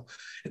 So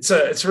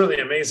it's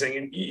really amazing.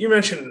 And you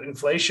mentioned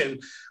inflation.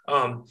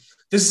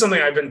 This is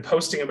something I've been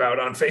posting about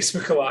on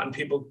Facebook a lot, and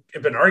people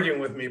have been arguing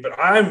with me, but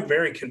I'm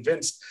very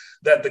convinced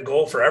that the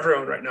goal for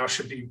everyone right now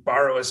should be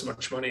borrow as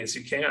much money as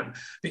you can,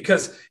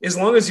 because as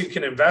long as you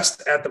can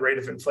invest at the rate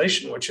of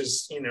inflation, which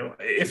is,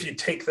 if you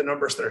take the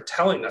numbers that are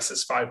telling us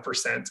is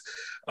 5%,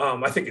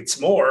 I think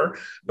it's more,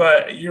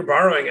 but you're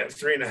borrowing at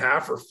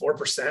 3.5% or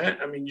 4%.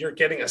 I mean, you're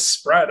getting a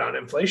spread on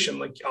inflation.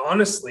 Like,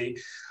 honestly,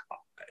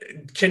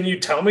 can you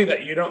tell me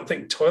that you don't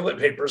think toilet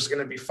paper is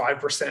going to be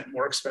 5%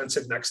 more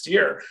expensive next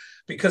year?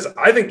 Because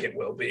I think it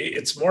will be.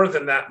 It's more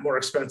than that more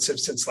expensive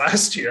since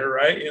last year,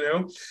 right?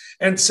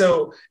 And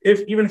so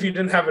even if you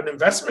didn't have an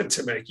investment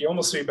to make, you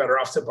almost be better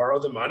off to borrow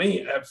the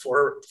money at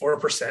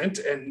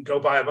 4% and go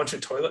buy a bunch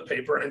of toilet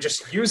paper and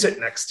just use it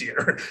next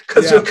year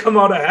because you'll come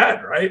out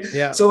ahead, right?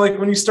 Yeah. So like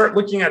when you start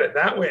looking at it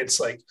that way, it's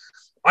like,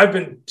 I've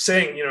been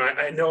saying,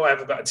 I know I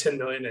have about 10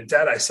 million in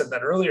debt. I said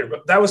that earlier,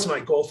 but that was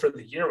my goal for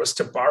the year, was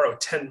to borrow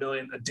 10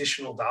 million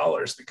additional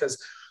dollars, because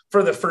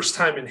for the first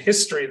time in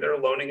history, they're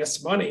loaning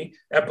us money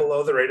at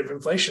below the rate of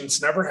inflation.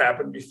 It's never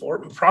happened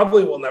before, and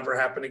probably will never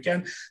happen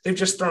again. They've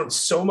just thrown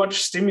so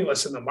much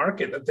stimulus in the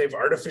market that they've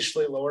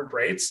artificially lowered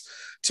rates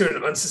to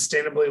an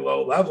unsustainably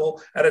low level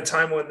at a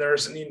time when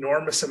there's an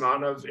enormous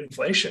amount of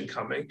inflation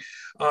coming.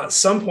 At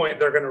some point,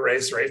 they're going to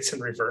raise rates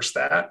and reverse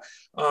that.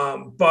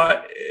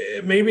 But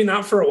maybe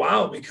not for a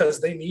while, because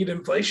they need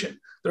inflation.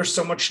 There's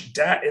so much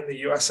debt in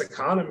the US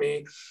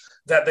economy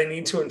that they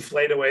need to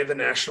inflate away the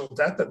national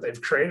debt that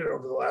they've created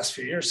over the last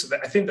few years. So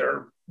I think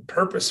they're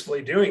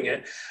purposefully doing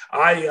it.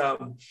 I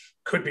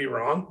could be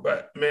wrong,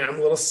 but man, I'm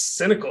a little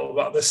cynical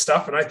about this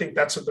stuff. And I think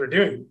that's what they're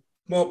doing.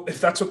 Well,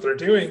 if that's what they're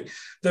doing,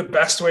 the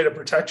best way to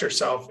protect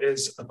yourself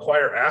is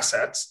acquire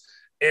assets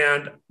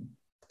and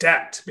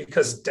debt,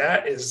 because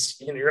debt is,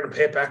 you're going to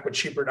pay it back with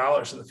cheaper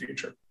dollars in the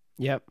future.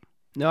 Yep.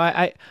 No,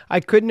 I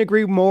couldn't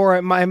agree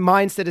more. My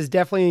mindset is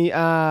definitely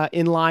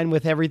in line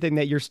with everything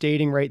that you're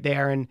stating right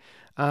there.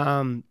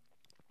 And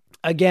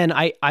again,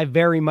 I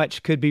very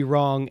much could be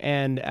wrong,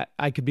 and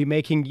I could be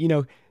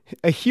making,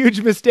 a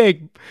huge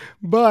mistake,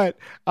 but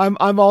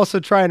I'm also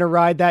trying to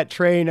ride that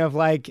train of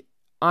like,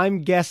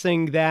 I'm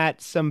guessing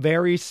that some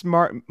very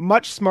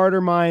much smarter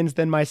minds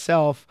than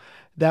myself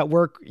that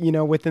work,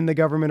 within the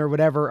government or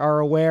whatever, are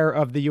aware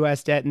of the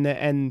U.S. debt,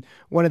 and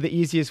one of the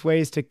easiest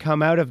ways to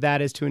come out of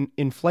that is to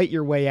inflate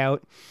your way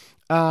out,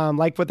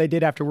 like what they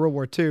did after World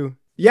War II.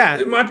 Yeah,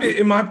 it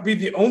might be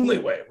the only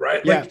way,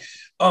 right? Yeah. Like,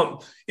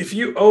 if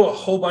you owe a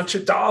whole bunch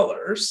of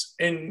dollars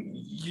and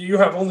you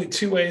have only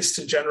two ways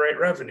to generate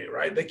revenue,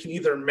 right? They can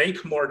either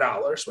make more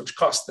dollars, which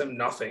costs them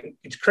nothing.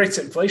 It creates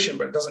inflation,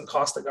 but it doesn't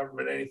cost the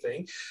government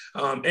anything.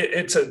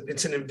 It's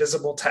an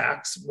invisible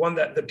tax, one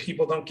that the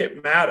people don't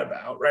get mad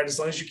about, right? As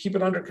long as you keep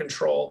it under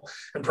control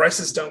and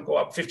prices don't go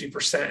up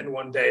 50% in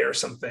one day or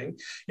something,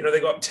 they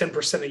go up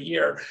 10% a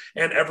year,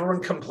 and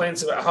everyone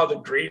complains about how the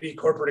greedy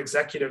corporate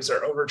executives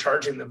are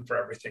overcharging them for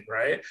everything,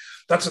 right?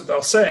 That's what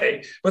they'll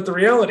say. But the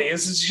reality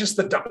is, it's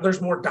just there's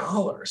more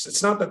dollars.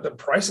 It's not that the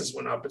prices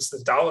went up, it's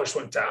the dollars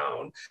went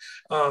down.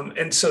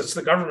 And so it's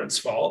the government's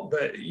fault,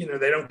 but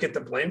they don't get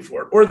the blame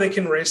for it. Or they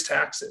can raise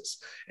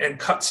taxes and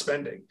cut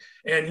spending.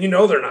 And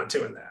they're not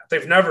doing that.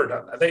 They've never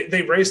done that.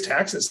 They raise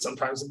taxes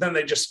sometimes, and then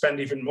they just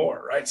spend even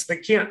more, right? So they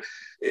can't,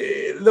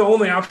 the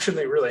only option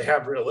they really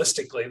have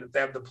realistically that they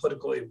have the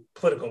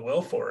political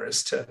will for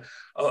is to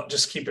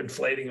just keep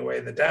inflating away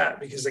the debt,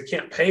 because they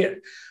can't pay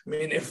it. I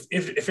mean,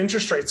 if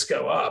interest rates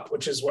go up,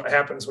 which is what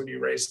happens when you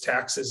raise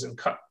taxes and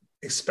cut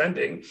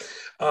spending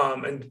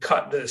and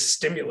cut the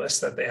stimulus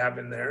that they have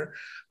in there,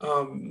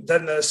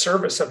 then the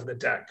service of the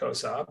debt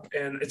goes up,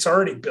 and it's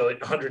already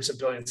hundreds of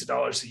billions of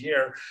dollars a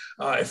year.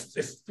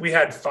 If we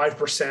had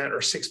 5% or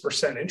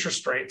 6%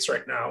 interest rates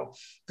right now,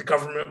 the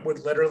government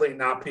would literally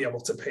not be able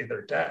to pay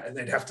their debt, and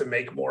they'd have to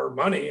make more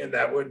money, and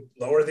that would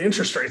lower the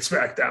interest rates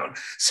back down.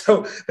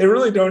 So they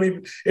really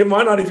it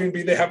might not even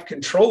be they have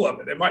control of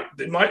it. It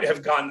might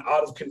have gotten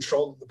out of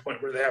control to the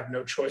point where they have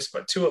no choice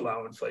but to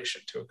allow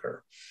inflation to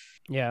occur.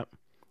 Yeah.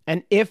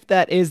 And if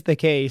that is the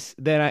case,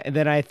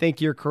 then I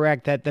think you're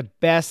correct that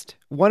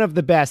one of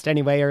the best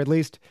anyway, or at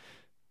least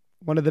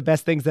one of the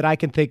best things that I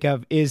can think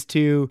of, is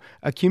to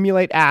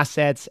accumulate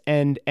assets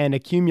and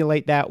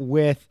accumulate that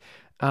with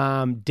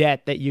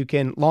debt that you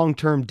can,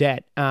 long-term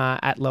debt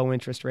at low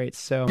interest rates.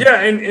 So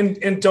yeah,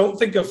 and don't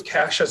think of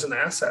cash as an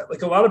asset.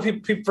 Like a lot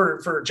of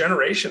people for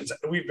generations,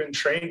 we've been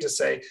trained to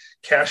say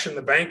cash in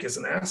the bank is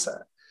an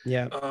asset.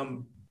 Yeah.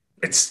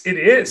 It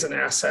is an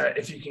asset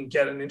if you can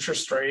get an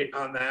interest rate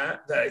on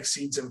that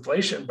exceeds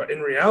inflation. But in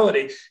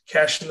reality,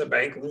 cash in the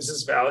bank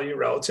loses value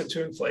relative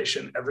to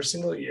inflation every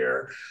single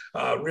year.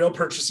 Real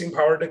purchasing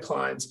power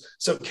declines.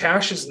 So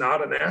cash is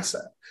not an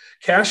asset.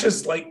 Cash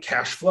is like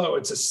cash flow.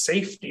 It's a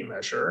safety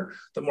measure.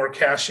 The more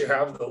cash you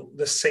have,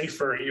 the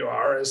safer you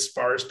are as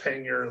far as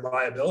paying your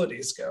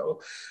liabilities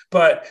go.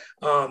 But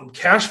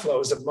cash flow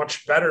is a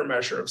much better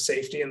measure of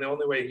safety. And the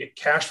only way you get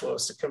cash flow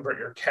is to convert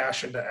your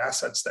cash into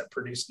assets that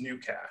produce new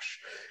cash.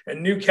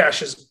 And new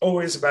cash is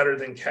always better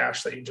than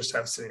cash that you just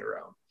have sitting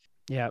around.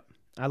 Yeah,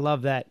 I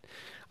love that.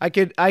 I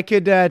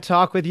could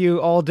talk with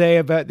you all day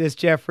about this,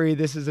 Jeffrey.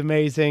 This is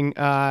amazing.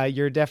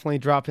 You're definitely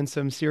dropping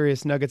some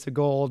serious nuggets of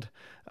gold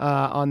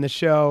on the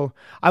show.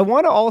 I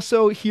want to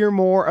also hear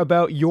more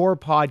about your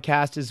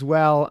podcast as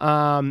well.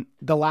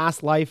 The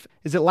Last Life,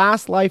 is it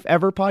Last Life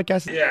Ever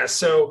podcast? Yeah.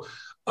 So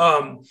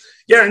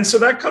Yeah. And so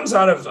that comes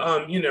out of,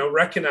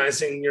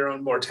 recognizing your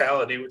own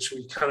mortality, which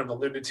we kind of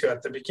alluded to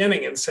at the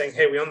beginning, and saying,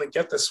 hey, we only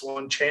get this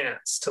one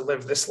chance to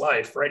live this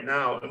life right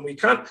now. And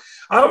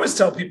I always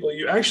tell people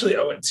you actually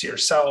owe it to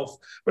yourself,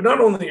 but not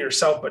only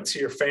yourself, but to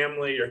your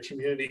family, your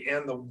community,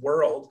 and the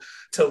world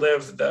to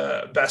live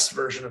the best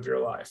version of your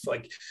life.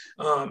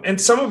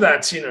 And some of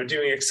that's,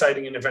 doing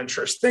exciting and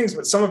adventurous things,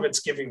 but some of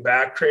it's giving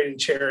back, creating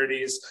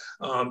charities,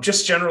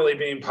 just generally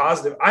being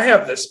positive. I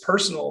have this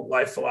personal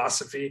life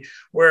philosophy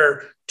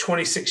where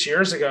 26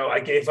 years ago, I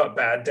gave up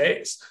bad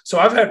days. So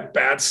I've had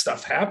bad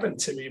stuff happen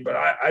to me, but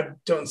I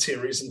don't see a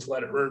reason to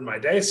let it ruin my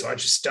day. So I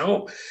just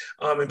don't.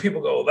 And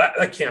people go, well,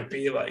 that can't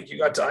be, like, you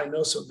got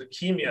diagnosed with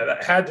leukemia.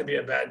 That had to be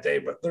a bad day.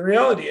 But the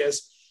reality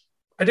is,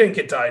 I didn't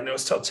get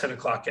diagnosed till 10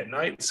 o'clock at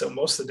night. So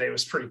most of the day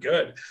was pretty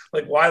good.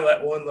 Like, why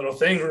let one little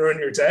thing ruin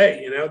your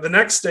day? The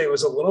next day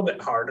was a little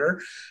bit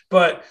harder,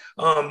 but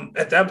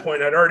at that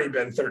point, I'd already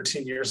been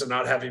 13 years of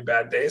not having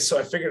bad days. So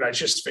I figured I'd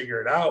just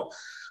figure it out.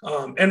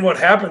 And what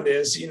happened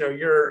is,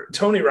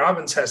 Tony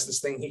Robbins has this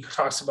thing. He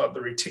talks about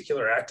the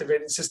reticular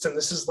activating system.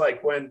 This is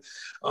like when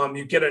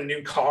you get a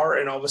new car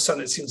and all of a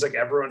sudden it seems like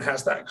everyone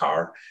has that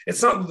car.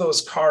 It's not that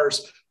those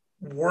cars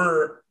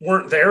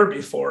weren't there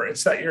before.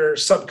 It's that your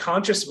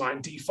subconscious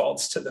mind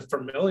defaults to the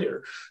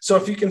familiar. So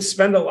if you can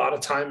spend a lot of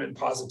time in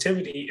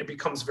positivity, it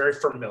becomes very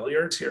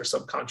familiar to your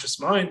subconscious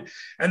mind.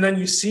 And then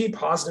you see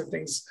positive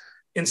things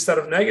instead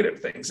of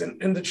negative things.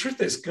 And the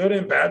truth is, good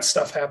and bad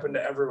stuff happen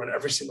to everyone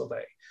every single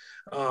day.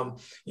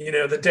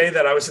 The day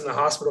that I was in the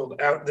hospital,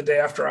 the day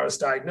after I was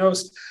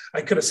diagnosed,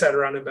 I could have sat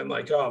around and been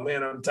like, oh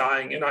man, I'm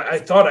dying. And I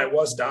thought I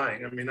was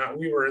dying. I mean,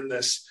 we were in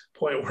this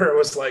point where it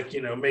was like,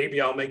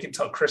 maybe I'll make it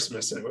till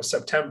Christmas, and it was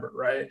September.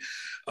 Right.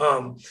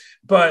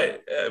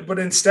 But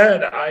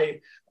instead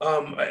at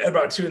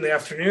about 2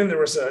 p.m, there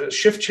was a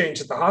shift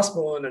change at the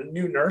hospital and a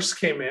new nurse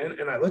came in,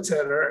 and I looked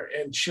at her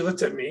and she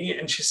looked at me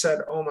and she said,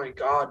 oh my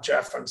God,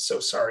 Jeff, I'm so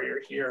sorry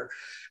you're here.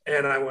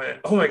 And I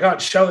went, oh my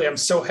God, Shelly, I'm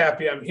so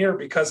happy I'm here,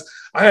 because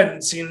I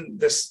hadn't seen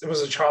this. It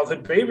was a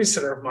childhood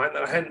babysitter of mine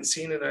that I hadn't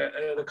seen in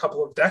a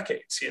couple of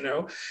decades,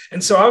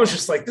 And so I was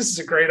just like, this is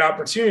a great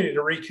opportunity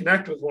to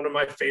reconnect with one of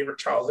my favorite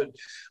childhood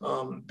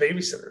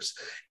babysitters.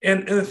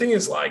 And the thing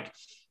is, like,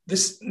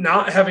 this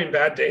not having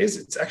bad days,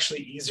 it's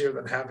actually easier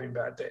than having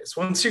bad days.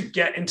 Once you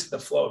get into the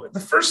flow of it, the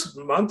first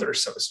month or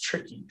so is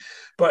tricky.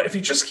 But if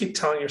you just keep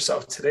telling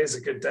yourself today's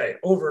a good day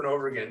over and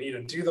over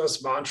again, do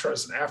those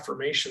mantras and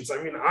affirmations.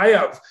 I mean, I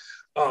have,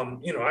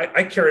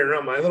 I carry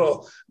around my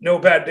little no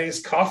bad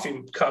days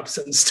coffee cups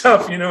and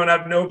stuff, and I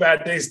have no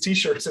bad days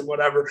t-shirts and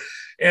whatever.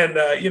 And,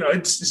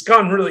 it's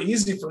gotten really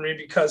easy for me,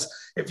 because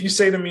if you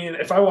say to me, and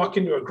if I walk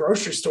into a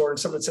grocery store and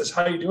someone says,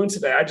 how are you doing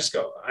today? I just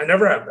go, I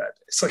never have bad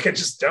days. Like, I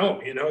just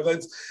don't,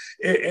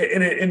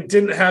 it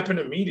didn't happen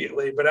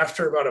immediately, but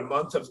after about a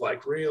month of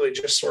like really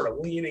just sort of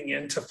leaning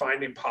into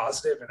finding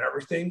positive and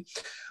everything,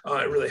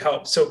 it really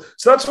helped. So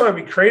that's why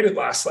we created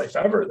Last Life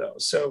Ever, though.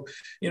 So,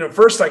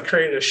 first I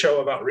created a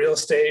show about real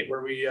estate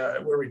where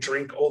we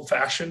drink old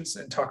fashions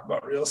and talk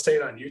about real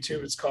estate on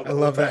YouTube. It's called the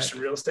Old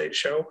Fashioned Real Estate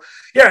Show.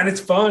 Yeah. And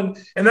it's fun.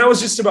 And that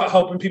was just about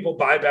helping people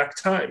buy back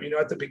time.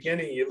 At the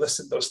beginning, you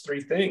listed those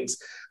 3 things.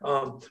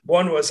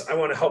 One was, I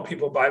want to help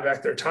people buy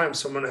back their time.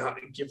 So I'm going to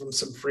give them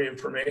some free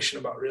information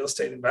about real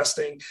estate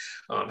investing,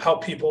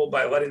 help people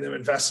by letting them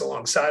invest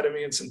alongside of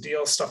me in some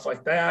deals, stuff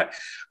like that.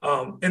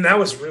 And that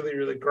was really,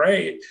 really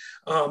great.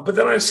 But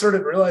then I started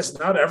to realize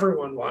not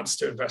everyone wants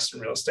to invest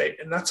in real estate,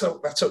 and that's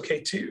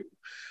okay too.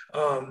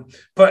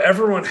 But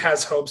everyone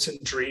has hopes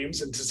and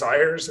dreams and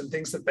desires and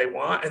things that they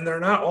want, and they're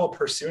not all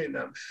pursuing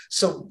them.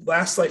 So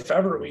Last Life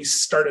Ever, we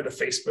started a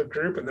Facebook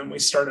group, and then we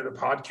started a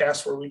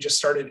podcast where we just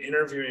started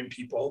interviewing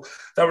people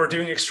that were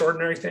doing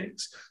extraordinary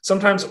things.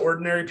 Sometimes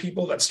ordinary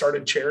people that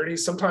started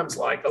charities, sometimes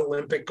like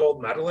Olympic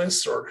gold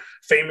medalists or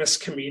famous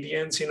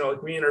comedians.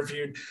 Like we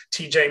interviewed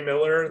TJ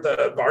Miller,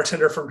 the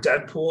bartender from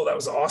Deadpool. That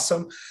was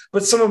awesome.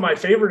 But some of my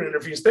favorite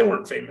interviews, they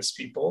weren't famous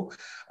people.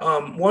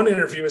 One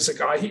interview is a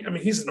guy,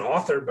 he's an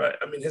author, but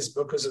his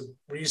book was a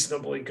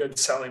reasonably good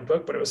selling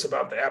book, but it was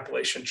about the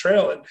Appalachian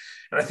Trail. And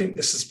I think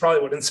this is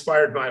probably what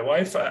inspired my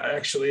wife,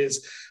 actually,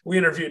 is we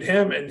interviewed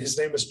him, and his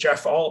name was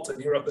Jeff Alt, and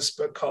he wrote this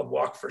book called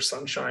Walk for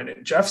Sunshine.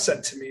 And Jeff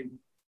said to me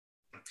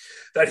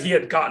that he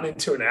had gotten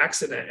into an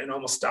accident and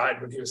almost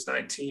died when he was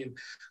 19.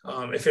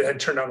 If it had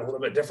turned out a little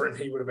bit different,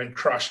 he would have been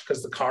crushed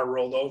because the car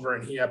rolled over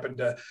and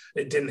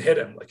it didn't hit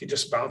him. Like, it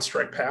just bounced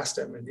right past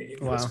him, and he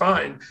was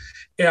fine.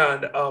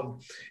 And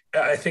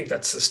I think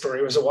that's the story.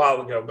 It was a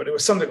while ago, but it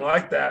was something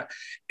like that.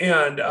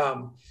 And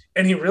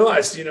he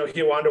realized, he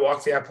wanted to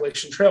walk the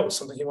Appalachian Trail. It was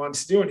something he wanted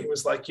to do. And he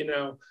was like,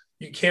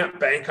 you can't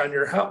bank on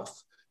your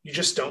health. You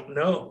just don't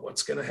know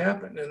what's going to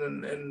happen.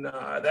 And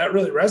that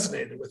really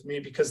resonated with me,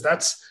 because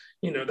that's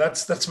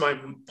my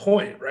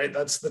point, right?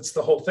 That's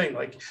the whole thing.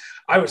 Like,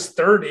 I was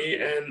 30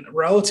 and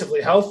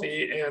relatively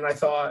healthy, and I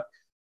thought,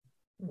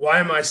 why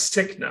am I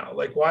sick now?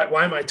 Like,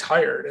 why am I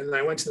tired? And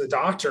I went to the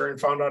doctor and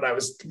found out I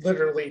was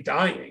literally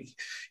dying,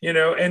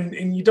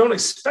 and you don't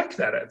expect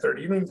that at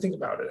 30. You don't even think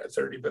about it at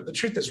 30, but the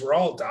truth is we're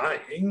all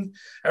dying.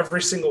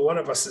 Every single one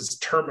of us is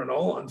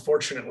terminal,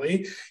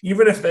 unfortunately,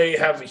 even if they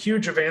have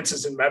huge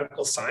advances in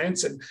medical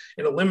science and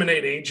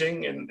eliminate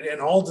aging and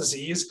all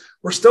disease,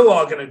 we're still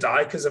all going to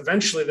die, because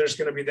eventually there's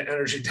going to be the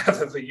energy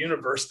death of the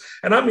universe.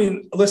 And I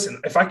mean, listen,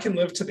 if I can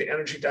live to the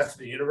energy death of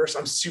the universe,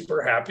 I'm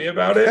super happy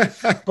about it,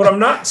 but I'm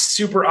not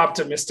super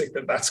optimistic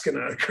that that's going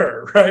to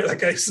occur, right?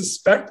 Like I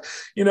suspect,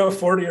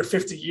 40 or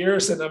 50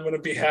 years, and I'm going to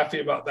be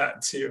happy about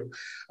that too.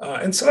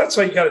 And so that's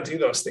why you got to do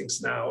those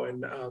things now.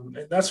 And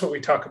that's what we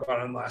talk about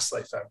on Last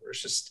Life Ever.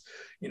 It's just,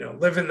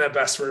 living the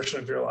best version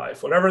of your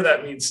life, whatever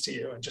that means to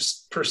you, and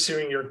just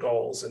pursuing your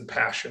goals and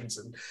passions.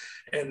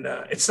 And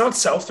it's not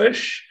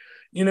selfish.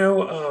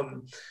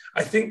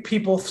 I think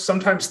people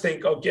sometimes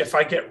think, oh, if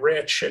I get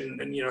rich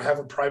and have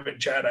a private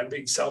jet, I'm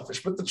being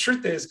selfish. But the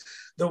truth is,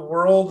 the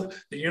world,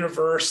 the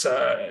universe,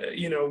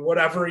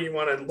 whatever you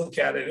want to look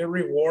at it, it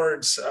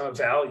rewards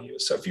value.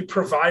 So if you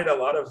provide a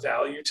lot of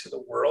value to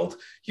the world,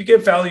 you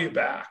get value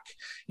back.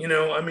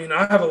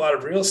 I have a lot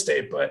of real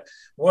estate, but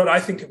what I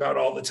think about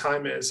all the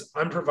time is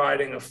I'm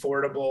providing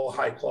affordable,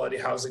 high quality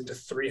housing to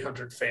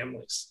 300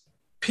 families.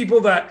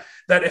 People that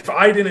if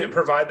I didn't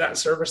provide that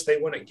service, they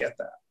wouldn't get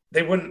that.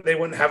 They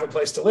wouldn't have a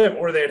place to live,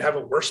 or they'd have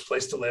a worse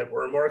place to live,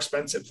 or a more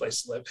expensive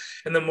place to live.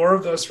 And the more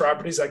of those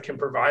properties I can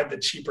provide, the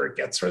cheaper it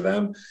gets for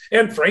them.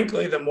 And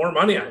frankly, the more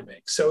money I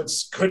make. So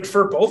it's good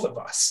for both of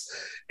us.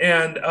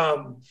 And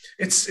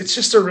it's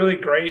just a really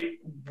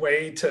great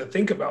way to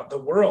think about the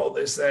world,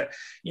 is that,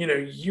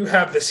 you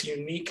have this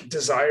unique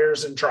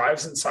desires and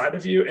drives inside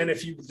of you. And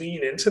if you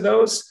lean into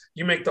those,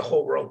 you make the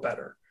whole world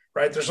better,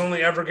 right? There's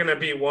only ever going to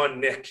be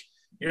one Nick.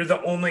 You're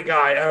the only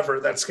guy ever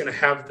that's going to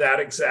have that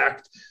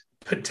exact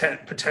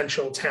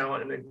potential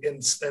talent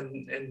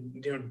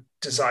and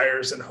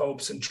desires and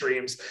hopes and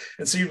dreams.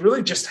 And so you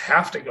really just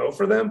have to go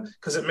for them,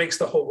 because it makes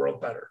the whole world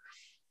better.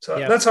 So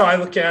That's how I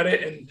look at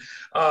it. And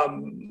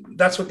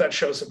that's what that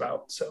show's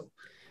about. So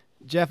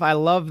Jeff, I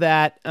love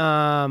that.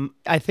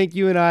 I think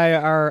you and I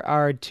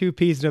are two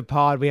peas in a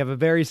pod. We have a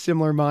very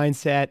similar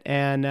mindset,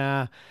 and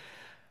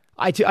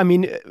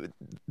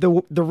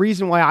the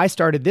reason why I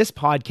started this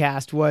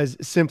podcast was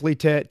simply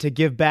to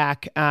give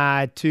back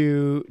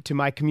to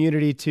my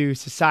community, to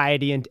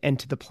society, and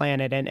to the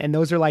planet. And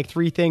those are like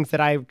three things that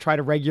I try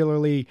to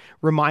regularly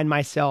remind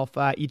myself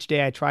each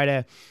day. I try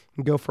to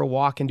go for a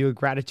walk and do a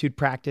gratitude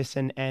practice.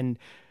 And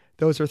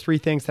those are three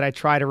things that I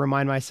try to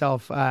remind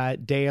myself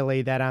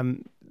daily, that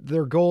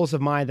they're goals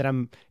of mine that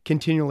I'm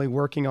continually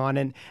working on.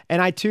 And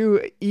I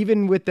too,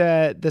 even with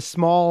the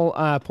small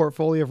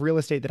portfolio of real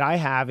estate that I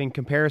have in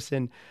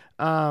comparison,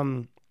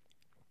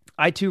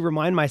 I too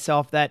remind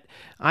myself that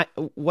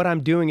what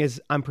I'm doing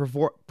is I'm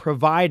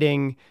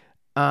providing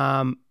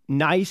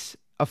nice,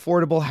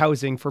 affordable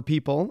housing for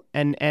people.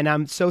 And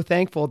I'm so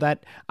thankful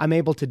that I'm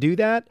able to do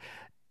that,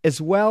 as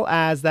well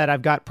as that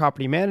I've got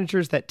property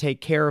managers that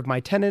take care of my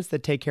tenants,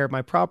 that take care of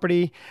my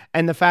property.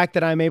 And the fact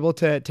that I'm able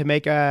to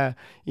make a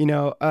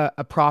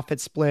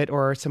profit split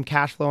or some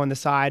cash flow on the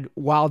side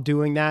while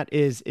doing that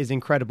is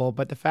incredible.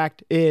 But the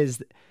fact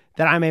is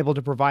that I'm able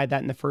to provide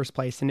that in the first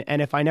place. And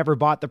if I never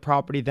bought the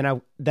property, then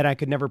I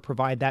could never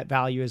provide that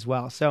value as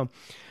well. So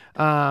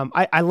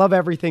I love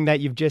everything that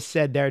you've just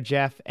said there,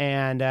 Jeff.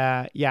 And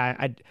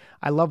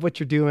I love what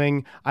you're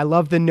doing. I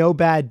love the no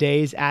bad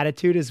days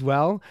attitude as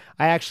well.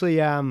 I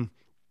actually I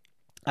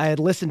had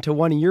listened to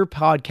one of your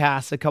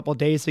podcasts a couple of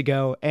days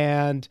ago,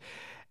 and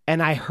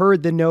I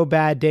heard the no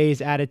bad days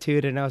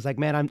attitude, and I was like,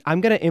 man,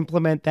 I'm going to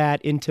implement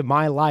that into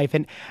my life.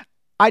 And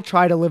I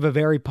try to live a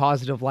very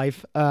positive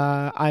life.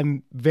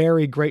 I'm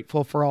very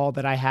grateful for all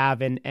that I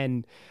have,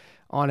 and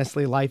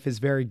honestly, life is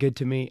very good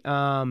to me.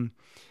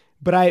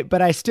 But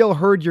I still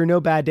heard your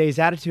no bad days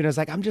attitude. I was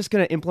like, I'm just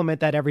going to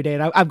implement that every day.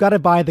 And I've got to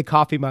buy the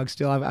coffee mug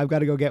still. I've got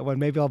to go get one.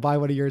 Maybe I'll buy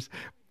one of yours.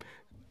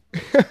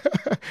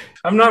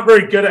 I'm not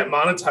very good at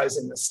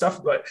monetizing this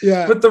stuff, but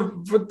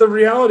the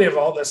reality of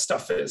all this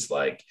stuff is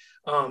like,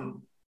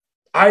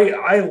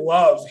 I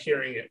love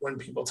hearing it when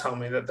people tell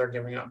me that they're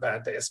giving up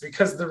bad days,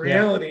 because the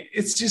reality,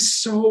 it's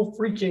just so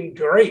freaking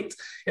great.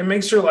 It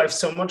makes your life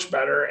so much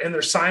better. And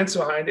there's science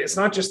behind it. It's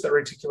not just the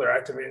reticular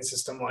activating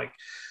system. Like,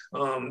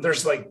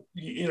 there's like,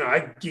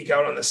 I geek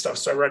out on this stuff.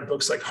 So I read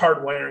books like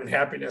Hardwiring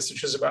Happiness,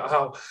 which is about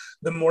how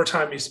the more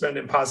time you spend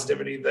in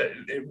positivity, that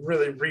it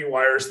really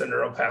rewires the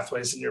neural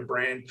pathways in your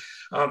brain.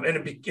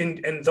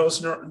 And those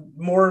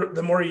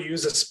the more you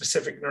use a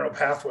specific neural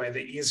pathway, the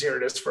easier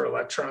it is for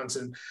electrons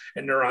and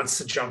neurons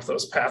to jump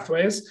those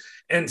pathways.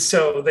 And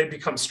so they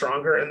become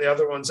stronger, and the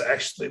other ones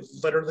actually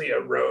literally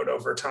erode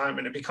over time,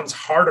 and it becomes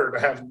harder to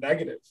have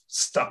negative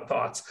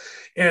thoughts.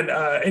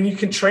 And you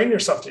can train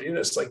yourself to do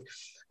this. Like,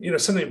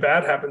 something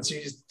bad happens,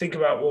 you think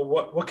about, well,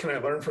 what can I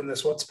learn from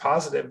this? What's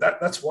positive?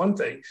 That's one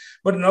thing.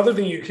 But another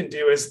thing you can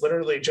do is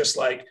literally just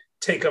like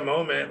take a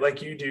moment,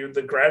 like you do,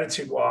 the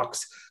gratitude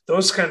walks.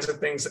 Those kinds of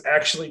things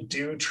actually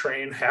do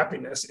train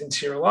happiness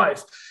into your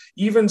life.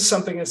 even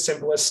something as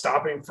simple as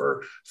stopping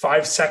for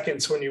 5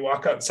 seconds when you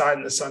walk outside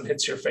and the sun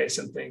hits your face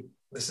and think,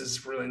 this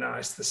is really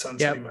nice. The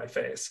sun's hitting my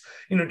face.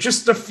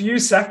 Just a few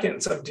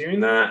seconds of doing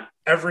that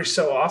every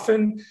so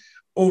often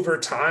over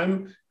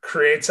time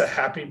creates a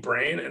happy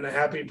brain, and a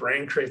happy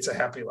brain creates a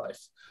happy life.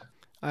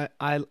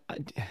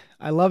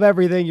 I love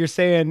everything you're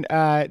saying,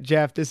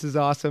 Jeff. This is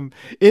awesome.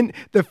 In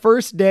the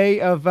first day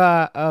of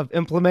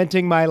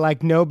implementing my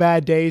no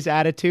bad days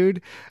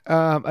attitude,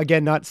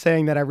 again, not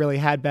saying that I really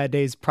had bad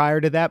days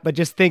prior to that, but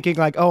just thinking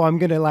I'm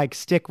going to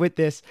stick with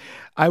this.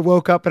 I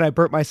woke up and I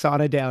burnt my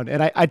sauna down.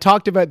 And I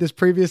talked about this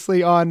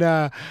previously on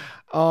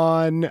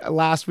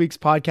last week's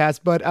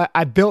podcast, but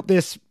I built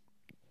this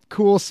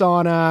cool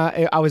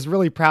sauna. I was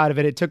really proud of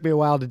it. It took me a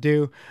while to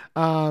do.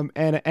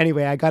 And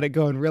anyway, I got it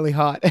going really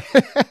hot.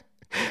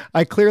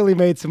 I clearly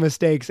made some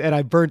mistakes and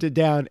I burnt it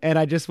down, and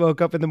I just woke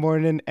up in the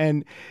morning,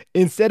 and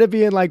instead of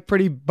being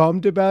pretty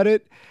bummed about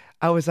it,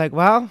 I was like,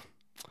 well,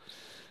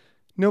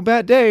 no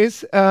bad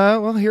days.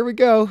 Well, here we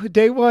go.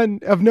 Day one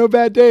of no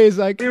bad days.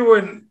 What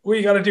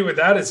you got to do with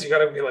that is you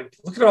got to be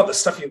look at all the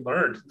stuff you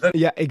learned.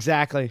 Yeah,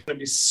 exactly. It's going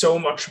to be so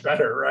much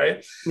better,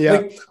 right?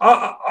 Yeah.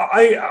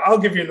 I'll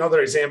give you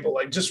another example.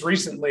 Just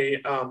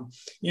recently,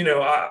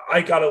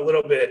 I got a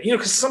little bit,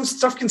 because some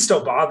stuff can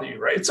still bother you,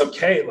 right? It's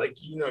okay.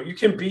 You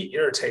can be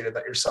irritated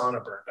that your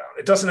sauna burned down.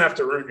 It doesn't have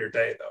to ruin your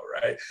day though,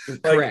 right?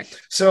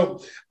 Correct.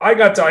 So I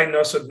got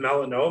diagnosed with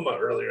melanoma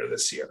earlier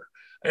this year,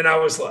 and I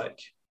was like,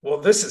 well,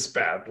 this is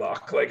bad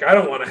luck. I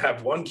don't want to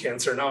have one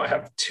cancer. Now I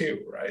have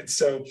two. Right.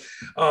 So,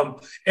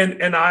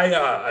 and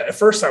I, at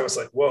first I was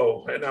like,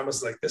 whoa. And I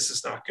was like, this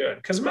is not good,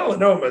 because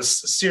melanoma is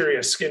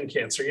serious skin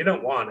cancer. You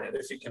don't want it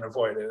if you can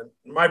avoid it.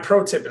 My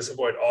pro tip is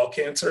avoid all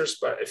cancers,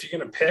 but if you're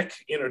going to pick,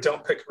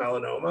 don't pick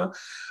melanoma.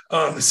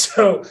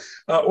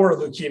 Or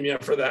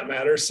leukemia for that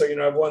matter. So,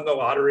 I've won the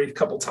lottery a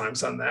couple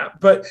times on that,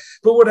 but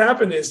what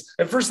happened is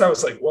at first I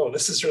was like, whoa,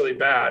 this is really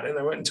bad. And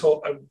I went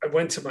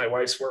to my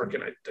wife's work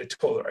and I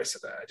told her, I said,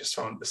 I just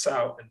found this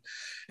out,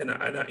 and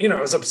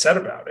I was upset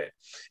about it.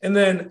 And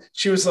then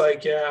she was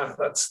like, yeah,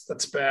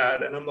 that's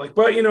bad. And I'm like,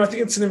 but I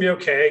think it's going to be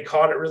okay.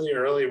 Caught it really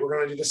early. We're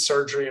going to do the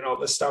surgery and all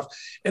this stuff.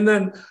 And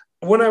then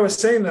when I was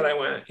saying that, I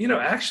went,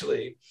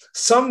 actually,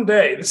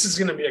 someday this is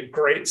going to be a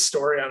great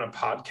story on a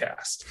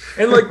podcast.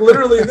 And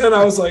literally then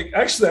I was like,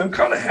 actually, I'm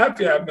kind of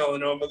happy I have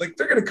melanoma.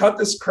 They're going to cut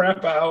this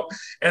crap out,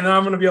 and then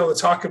I'm going to be able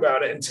to talk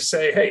about it and to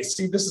say, hey,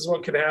 see, this is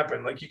what can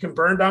happen. You can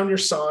burn down your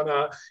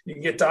sauna, you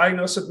can get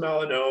diagnosed with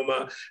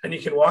melanoma, and you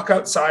can walk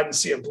outside and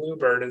see a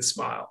bluebird and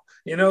smile.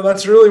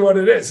 That's really what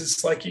it is.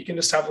 It's you can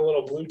just have a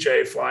little blue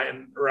jay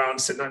flying around,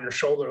 sitting on your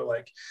shoulder,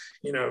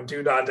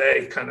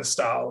 do-da-day kind of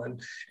style.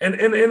 And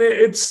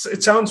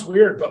it sounds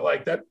weird,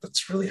 but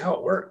that's really how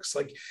it works.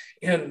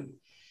 When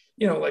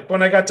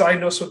I got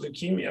diagnosed with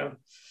leukemia,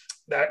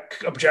 that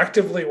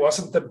objectively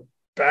wasn't the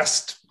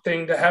best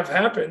thing to have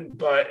happen,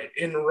 but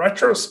in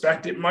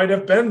retrospect, it might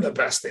have been the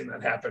best thing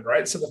that happened,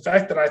 right? So the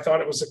fact that I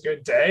thought it was a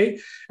good day,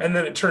 and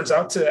then it turns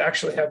out to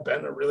actually have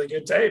been a really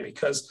good day,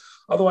 because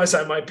otherwise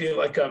I might be a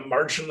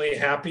marginally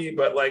happy,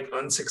 but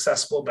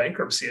unsuccessful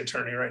bankruptcy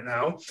attorney right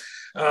now.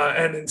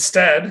 And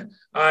instead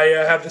I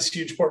have this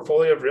huge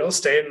portfolio of real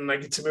estate, and I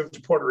get to move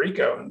to Puerto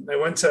Rico. And I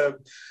went to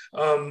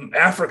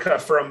Africa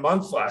for a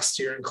month last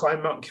year and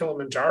climbed Mount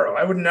Kilimanjaro.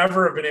 I would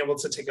never have been able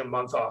to take a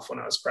month off when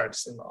I was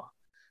practicing law.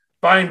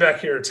 Buying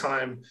back your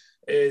time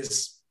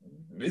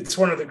it's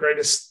one of the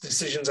greatest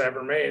decisions I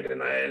ever made.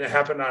 And it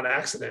happened on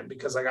accident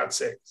because I got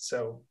sick.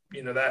 So,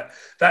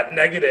 that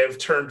negative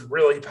turned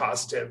really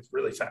positive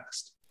really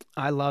fast.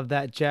 I love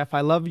that, Jeff.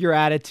 I love your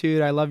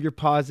attitude. I love your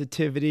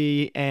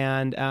positivity,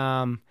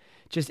 and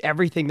just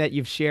everything that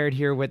you've shared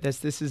here with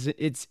us.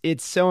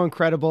 It's so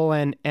incredible.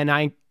 And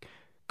I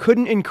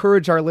couldn't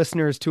encourage our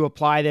listeners to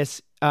apply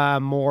this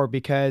more,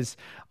 because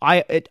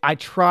I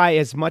try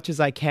as much as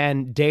I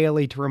can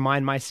daily to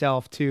remind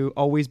myself to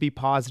always be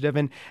positive.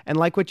 And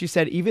like what you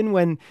said, even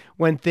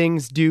when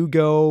things do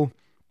go,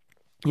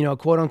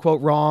 quote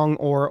unquote wrong,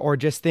 or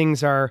just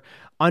things are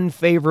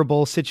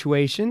unfavorable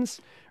situations,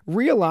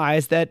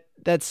 realize that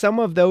some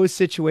of those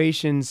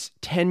situations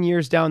 10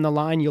 years down the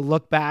line, you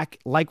look back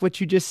like what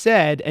you just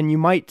said, and you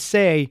might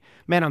say,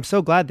 man, I'm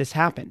so glad this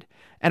happened.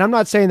 And I'm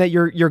not saying that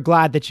you're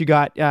glad that you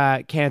got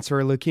cancer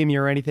or leukemia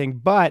or anything,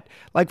 but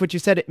like what you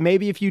said,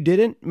 maybe if you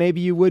didn't,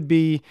 maybe you would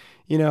be,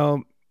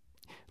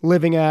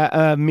 living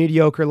a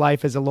mediocre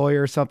life as a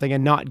lawyer or something,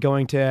 and not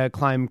going to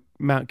climb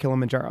Mount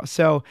Kilimanjaro.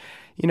 So,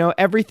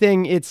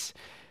 everything, it's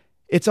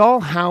all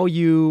how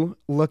you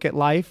look at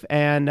life.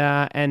 And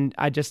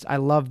I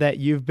love that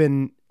you've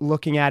been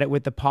looking at it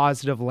with the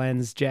positive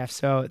lens, Jeff.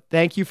 So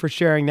thank you for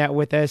sharing that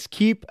with us.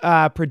 Keep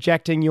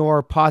projecting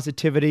your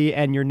positivity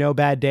and your no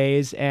bad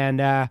days.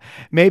 And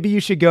maybe you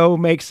should go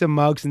make some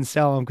mugs and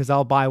sell them, because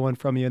I'll buy one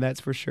from you. That's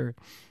for sure.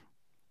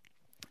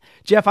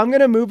 Jeff, I'm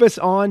going to move us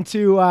on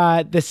to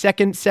the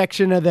second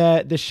section of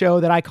the show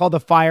that I call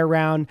the fire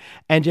round,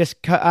 and just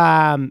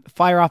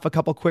fire off a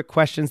couple quick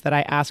questions that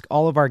I ask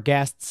all of our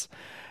guests.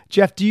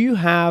 Jeff, do you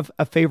have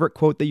a favorite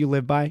quote that you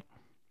live by?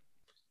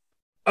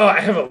 Oh,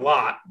 I have a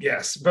lot,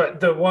 yes, but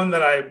the one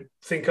that I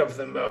think of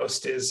the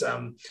most is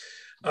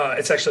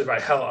it's actually by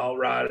Hal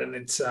Elrod, and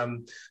it's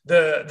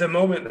the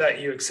moment that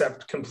you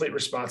accept complete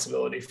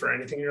responsibility for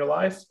anything in your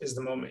life is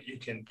the moment you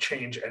can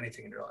change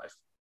anything in your life.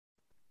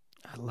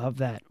 I love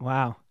that.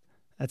 Wow,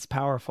 that's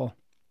powerful.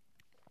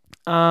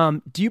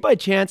 Do you by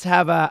chance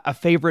have a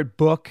favorite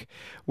book,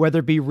 whether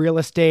it be real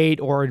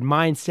estate or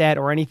mindset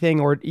or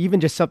anything, or even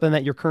just something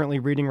that you're currently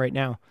reading right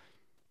now?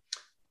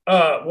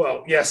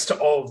 Well, yes to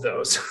all of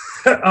those.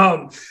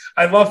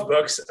 I love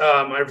books.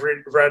 I've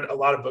read a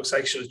lot of books. I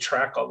actually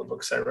track all the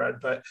books I read,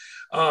 but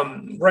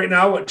right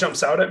now what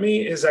jumps out at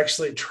me is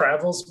actually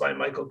Travels by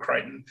Michael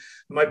Crichton.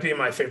 It might be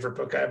my favorite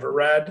book I ever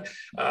read.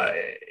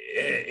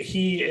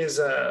 He is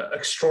an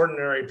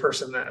extraordinary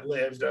person that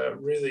lived a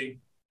really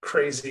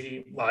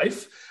crazy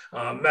life.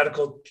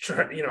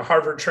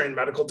 Harvard trained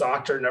medical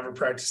doctor, never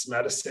practiced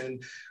medicine,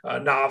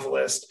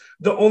 novelist,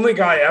 the only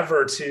guy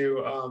ever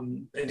to,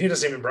 and he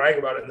doesn't even brag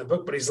about it in the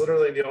book, but he's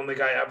literally the only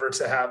guy ever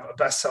to have a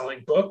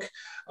best-selling book,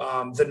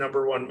 the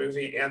number one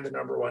movie and the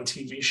number one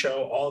TV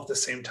show all at the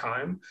same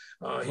time.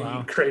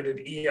 Wow. He created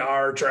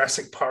ER,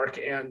 Jurassic Park,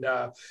 and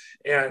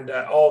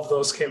all of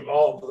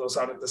those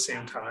out at the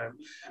same time.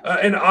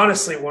 And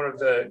honestly, one of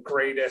the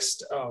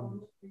greatest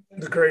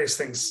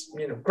things,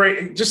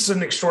 great, just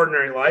an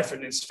extraordinary life,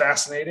 and it's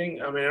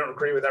fascinating. I mean, I don't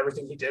agree with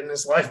everything he did in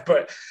his life,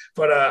 but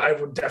I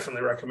would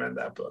definitely recommend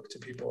that book to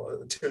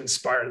people to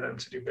inspire them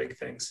to do big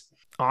things.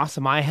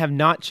 Awesome. I have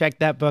not checked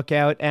that book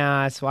out,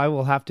 so I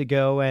will have to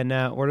go and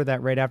order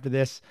that right after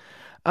this.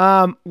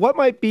 What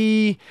might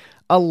be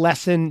a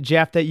lesson,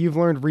 Jeff, that you've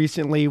learned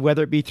recently,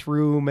 whether it be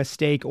through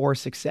mistake or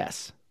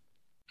success?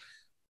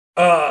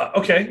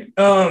 Okay.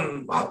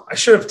 I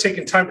should have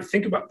taken time to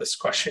think about this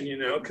question,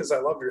 because I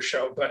love your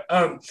show, but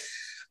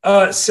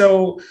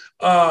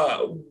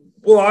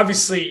well,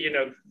 obviously,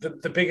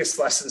 the biggest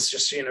lesson is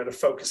just, to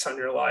focus on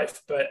your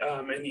life, but,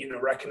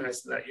 and,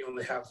 recognizing that you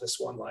only have this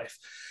one life.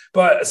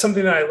 But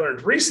something that I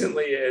learned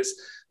recently is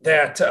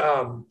that,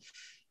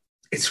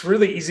 it's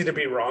really easy to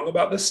be wrong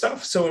about this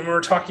stuff. So when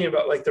we're talking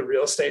about like the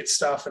real estate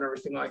stuff and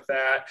everything like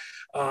that,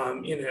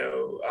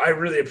 I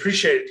really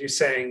appreciated you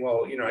saying,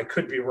 well, I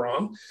could be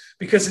wrong,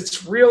 because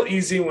it's real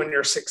easy when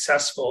you're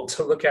successful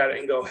to look at it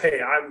and go,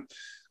 hey,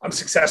 I'm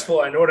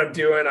successful. I know what I'm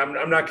doing.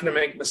 I'm not going to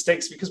make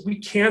mistakes, because we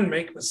can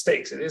make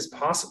mistakes. It is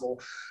possible.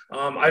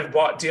 I've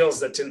bought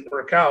deals that didn't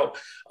work out.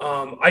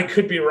 I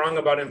could be wrong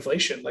about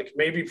inflation. Like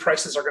maybe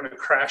prices are going to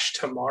crash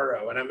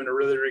tomorrow and I'm going to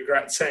really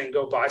regret saying,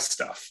 go buy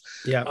stuff.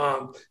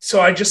 Yeah. So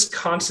I just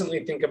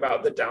constantly think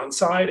about the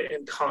downside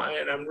and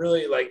I'm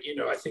really like,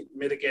 I think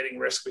mitigating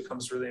risk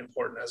becomes really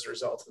important as a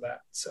result of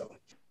that. So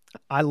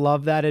I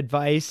love that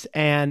advice,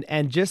 and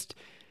just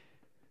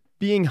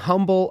being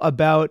humble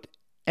about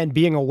and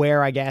being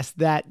aware, I guess,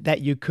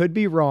 that you could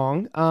be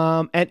wrong.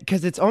 And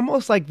because it's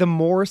almost like the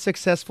more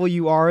successful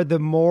you are, the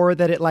more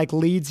that it like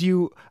leads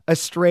you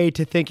astray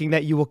to thinking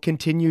that you will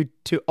continue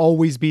to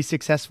always be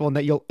successful and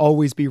that you'll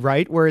always be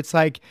right. Where it's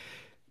like,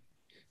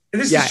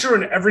 this is true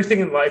in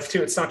everything in life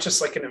too. It's not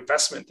just like an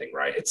investment thing,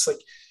 right? It's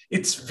like,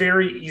 it's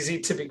very easy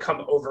to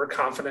become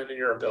overconfident in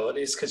your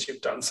abilities because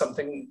you've done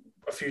something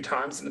a few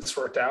times and it's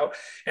worked out.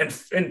 And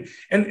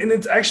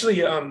it's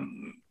actually,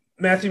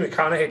 Matthew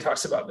McConaughey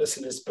talks about this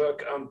in his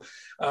book,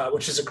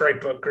 which is a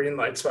great book, Green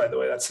Lights, by the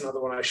way. That's another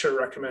one I should have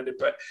recommended.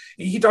 But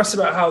he talks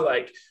about how,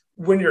 like,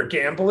 when you're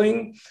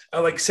gambling,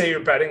 like say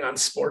you're betting on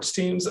sports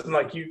teams, and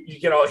like he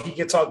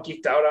gets all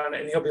geeked out on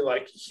it, and he'll be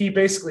like, he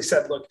basically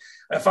said, look,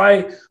 if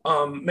I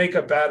make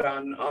a bet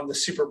on the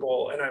Super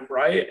Bowl and I'm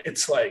right,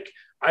 it's like,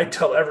 I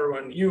tell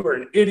everyone, you are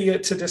an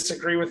idiot to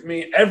disagree with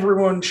me.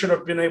 Everyone should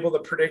have been able to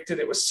predict it.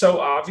 It was so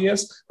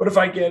obvious. But if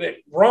I get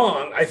it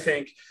wrong, I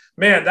think,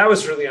 man, that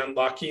was really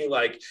unlucky.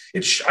 Like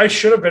I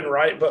should have been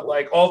right, but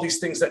like all these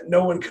things that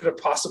no one could have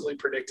possibly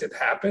predicted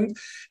happened.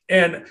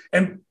 And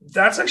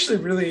that's actually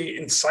really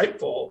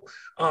insightful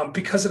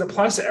because it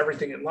applies to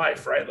everything in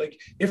life, right? Like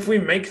if we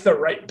make the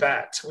right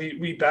bet,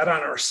 we bet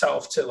on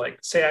ourselves to, like,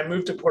 say I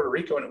moved to Puerto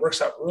Rico and it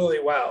works out really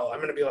well. I'm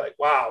going to be like,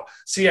 wow,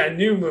 see, I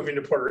knew moving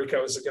to Puerto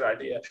Rico was a good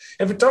idea.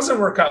 If it doesn't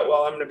work out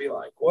well, I'm going to be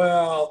like,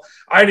 well,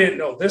 I didn't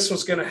know this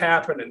was going to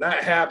happen and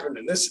that happened.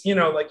 And this,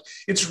 like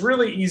it's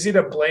really easy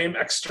to blame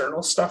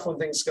external stuff when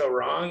things go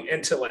wrong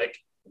and to like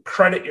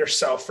credit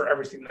yourself for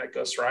everything that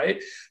goes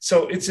right.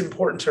 So it's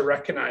important to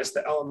recognize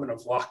the element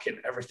of luck in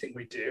everything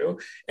we do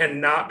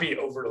and not be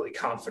overly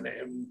confident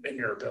in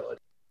your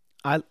ability.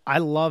 I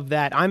love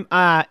that. I'm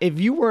if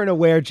you weren't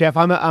aware, Jeff,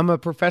 I'm a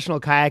professional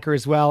kayaker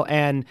as well,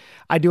 and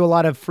I do a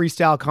lot of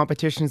freestyle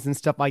competitions and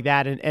stuff like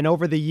that. And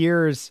over the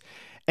years,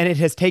 and it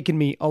has taken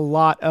me a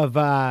lot of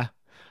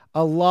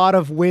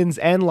wins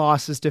and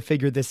losses to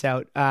figure this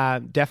out.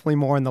 Definitely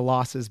more in the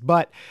losses,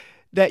 but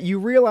that you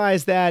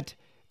realize that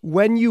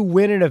when you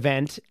win an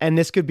event, and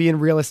this could be in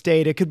real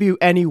estate, it could be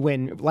any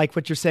win, like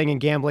what you're saying in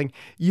gambling,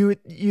 you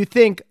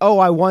think, oh,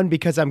 I won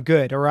because I'm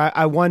good, or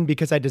I won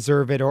because I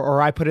deserve it,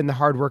 or I put in the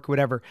hard work, or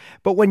whatever.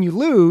 But when you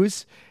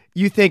lose,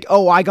 you think,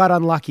 oh, I got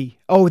unlucky.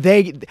 Oh,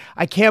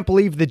 I can't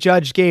believe the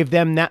judge gave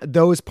them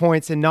those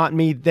points and not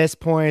me this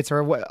points,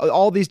 or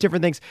all these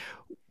different things.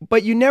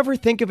 But you never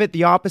think of it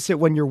the opposite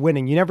when you're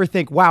winning. You never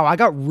think, wow, I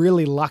got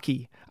really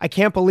lucky. I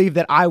can't believe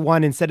that I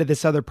won instead of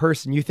this other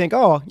person. You think,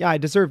 oh, yeah, I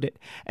deserved it.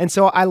 And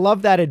so I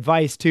love that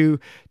advice to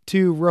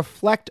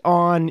reflect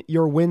on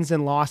your wins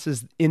and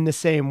losses in the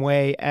same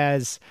way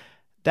as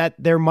that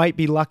there might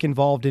be luck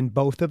involved in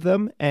both of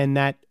them, and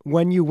that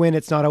when you win,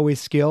 it's not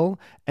always skill,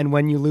 and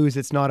when you lose,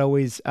 it's not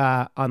always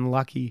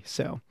unlucky.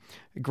 So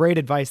great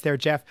advice there,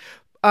 Jeff.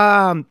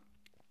 One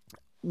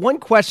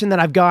question that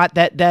I've got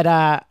that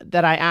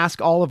I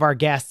ask all of our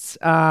guests,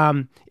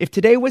 if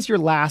today was your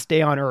last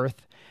day on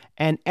earth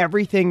and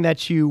everything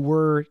that you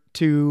were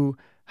to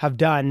have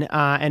done,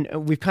 and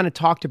we've kind of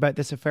talked about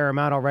this a fair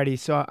amount already,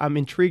 so I'm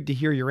intrigued to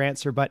hear your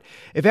answer, but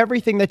if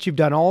everything that you've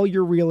done, all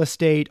your real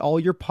estate, all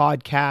your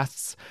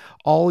podcasts,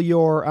 all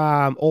your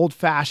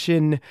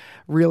old-fashioned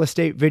real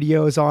estate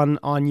videos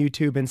on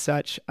YouTube and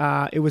such,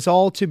 it was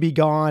all to be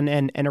gone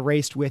and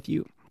erased with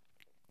you,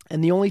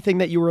 and the only thing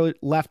that you were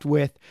left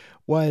with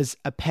was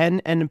a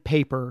pen and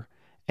paper,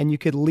 and you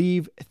could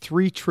leave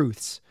 3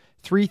 truths,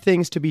 3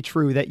 things to be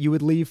true that you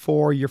would leave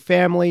for your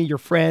family, your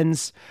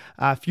friends,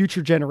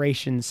 future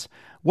generations,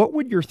 what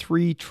would your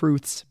 3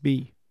 truths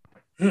be?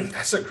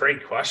 That's a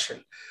great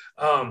question.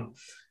 Wow.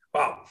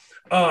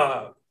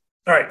 All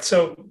right.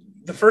 So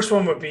the first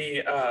one would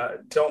be,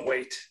 don't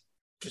wait.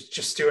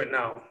 Just do it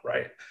now.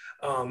 Right.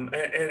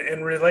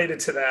 And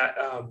related to that,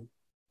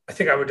 I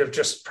think I would have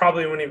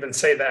probably wouldn't even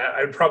say that.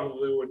 I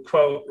probably would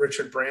quote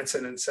Richard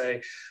Branson and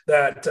say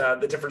that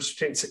the difference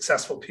between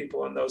successful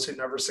people and those who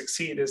never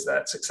succeed is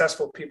that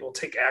successful people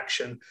take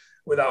action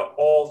without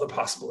all the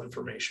possible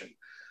information.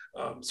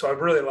 So I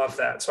really love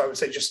that. So I would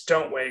say, just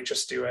don't wait,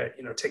 just do it,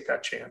 take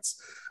that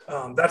chance.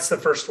 That's the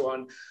first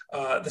one.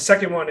 The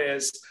second one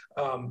is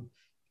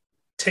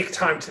take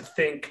time to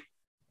think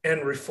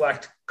and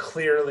reflect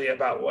clearly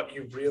about what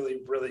you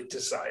really, really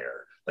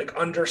desire. Like,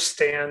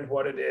 understand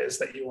what it is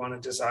that you want to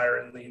desire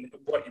and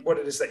what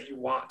it is that you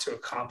want to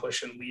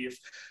accomplish and leave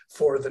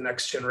for the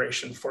next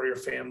generation, for your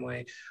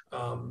family,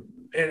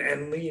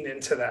 and lean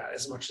into that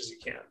as much as you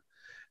can.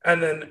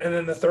 And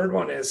then the third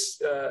one is,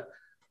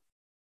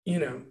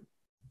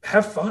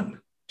 have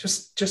fun.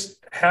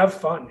 Just have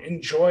fun.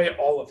 Enjoy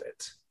all of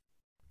it.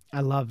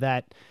 I love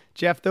that.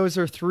 Jeff, those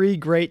are 3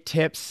 great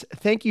tips.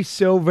 Thank you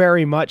so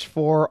very much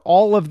for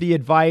all of the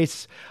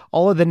advice,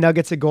 all of the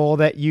nuggets of gold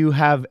that you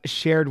have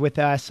shared with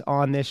us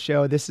on this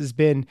show. This has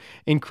been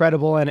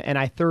incredible, and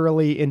I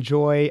thoroughly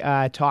enjoy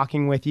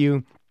talking with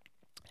you.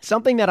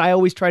 Something that I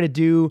always try to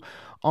do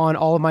on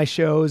all of my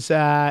shows,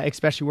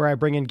 especially where I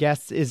bring in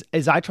guests,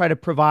 is I try to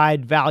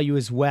provide value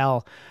as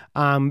well,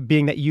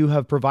 being that you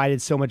have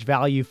provided so much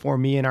value for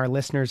me and our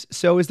listeners.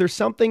 So is there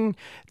something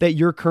that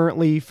you're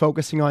currently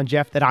focusing on,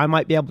 Jeff, that I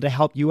might be able to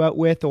help you out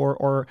with,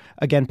 or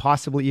again,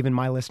 possibly even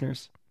my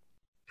listeners?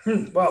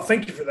 Well,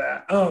 thank you for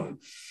that.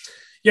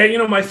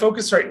 My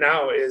focus right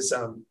now is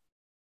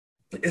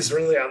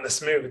really on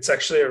this move. It's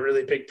actually a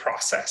really big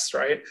process,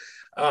 right?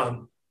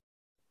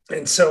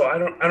 And so I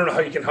don't know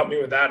how you can help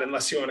me with that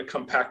unless you want to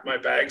come pack my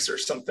bags or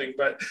something.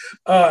 But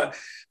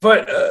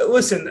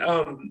listen,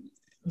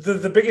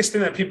 the biggest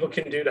thing that people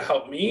can do to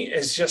help me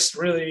is just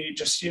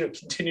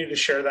continue to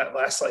share that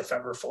last life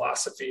ever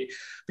philosophy,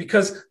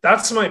 because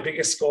that's my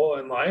biggest goal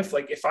in life.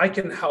 Like, if I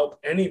can help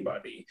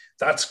anybody,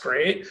 that's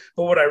great.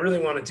 But what I really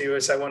want to do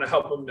is I want to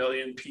help 1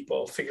 million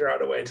people figure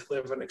out a way to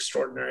live an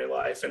extraordinary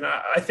life. And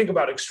I think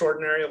about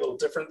extraordinary a little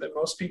different than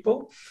most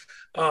people.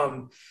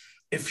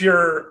 If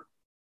you're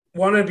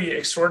want to be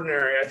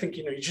extraordinary, I think,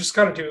 you just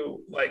got to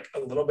do like a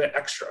little bit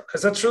extra,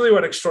 because that's really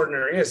what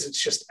extraordinary is.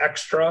 It's just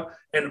extra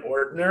and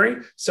ordinary.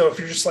 So if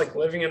you're just like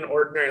living an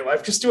ordinary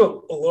life, just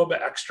do a little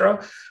bit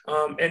extra,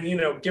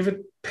 and,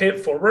 pay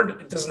it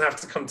forward. It doesn't have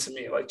to come to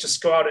me. Like,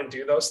 just go out and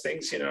do those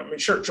things,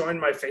 sure, join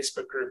my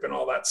Facebook group and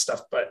all that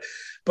stuff, but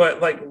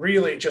like,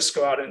 really just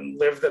go out and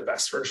live the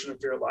best version of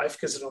your life,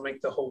 because it'll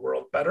make the whole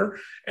world better.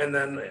 And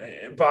then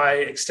by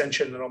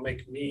extension, it'll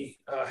make me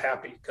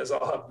happy, because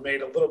I'll have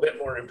made a little bit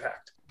more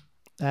impact.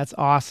 That's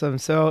awesome.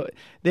 So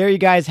there you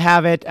guys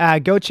have it.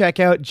 Go check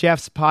out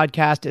Jeff's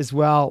podcast as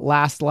well,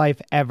 Last Life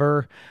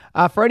Ever.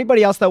 For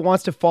anybody else that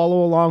wants to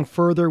follow along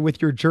further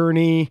with your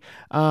journey,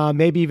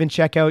 maybe even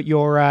check out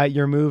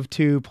your move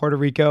to Puerto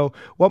Rico,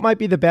 what might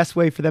be the best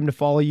way for them to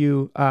follow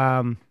you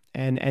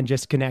and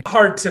just connect?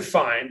 Hard to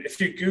find. If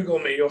you Google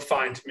me, you'll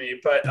find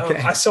me. But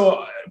Okay.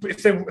 So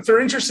if they're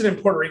interested in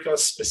Puerto Rico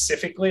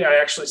specifically, I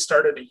actually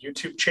started a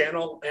YouTube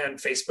channel and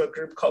Facebook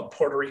group called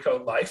Puerto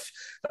Rico Life.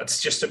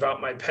 That's just about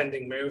my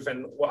pending move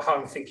and how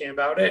I'm thinking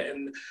about it.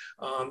 And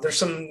there's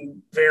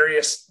some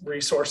various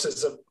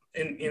resources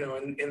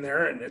in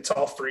there, and it's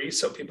all free,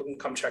 so people can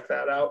come check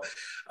that out.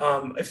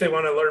 If they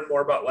want to learn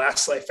more about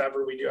Last Life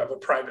Ever, we do have a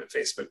private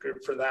Facebook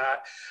group for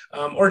that,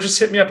 or just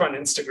hit me up on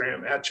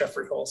Instagram at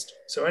Jeffrey Holst.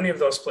 So any of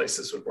those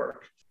places would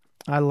work.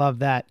 I love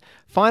that.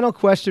 Final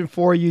question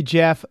for you,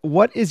 Jeff.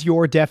 What is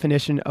your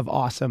definition of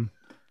awesome?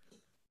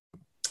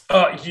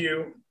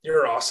 You.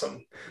 You're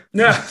awesome.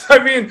 No, I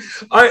mean,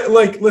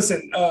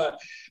 listen,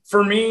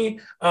 for me,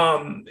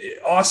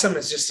 awesome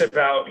is just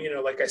about,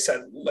 like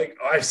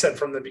I've said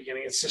from the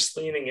beginning, it's just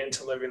leaning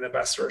into living the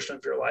best version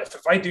of your life.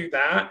 If I do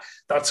that,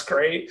 that's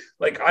great.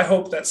 Like, I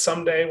hope that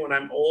someday when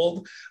I'm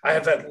old, I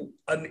have had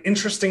an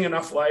interesting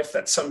enough life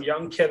that some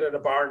young kid at a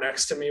bar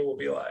next to me will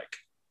be like,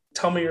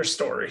 tell me your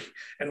story,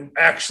 and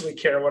actually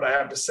care what I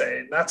have to say.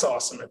 And that's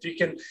awesome.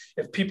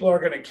 If people are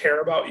going to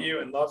care about you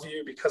and love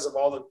you because of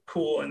all the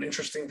cool and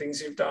interesting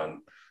things you've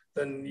done,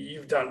 then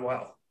you've done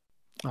well.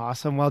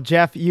 Awesome. Well,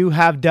 Jeff, you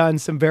have done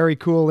some very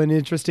cool and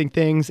interesting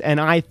things,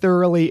 and I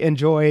thoroughly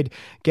enjoyed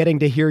getting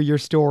to hear your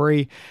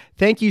story.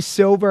 Thank you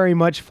so very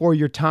much for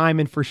your time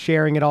and for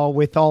sharing it all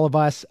with all of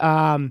us.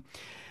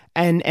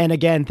 And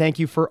again, thank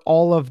you for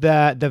all of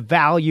the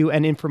value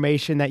and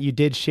information that you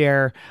did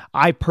share.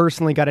 I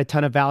personally got a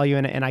ton of value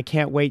in it, and I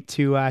can't wait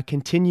to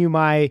continue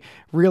my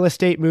real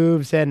estate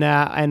moves,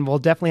 and we'll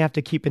definitely have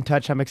to keep in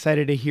touch. I'm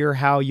excited to hear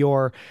how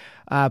your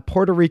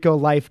Puerto Rico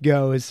life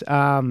goes.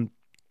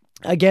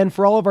 Again,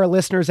 for all of our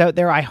listeners out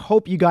there, I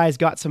hope you guys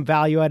got some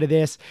value out of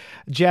this.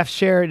 Jeff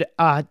shared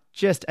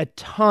just a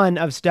ton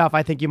of stuff.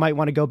 I think you might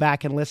want to go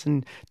back and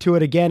listen to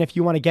it again if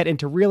you want to get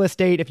into real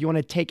estate, if you want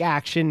to take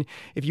action,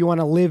 if you want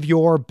to live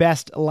your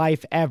best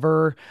life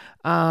ever.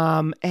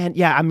 And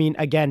yeah, I mean,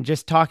 again,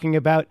 just talking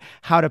about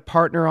how to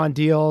partner on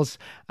deals,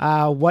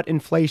 what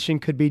inflation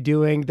could be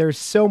doing. There's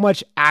so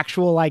much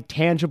actual,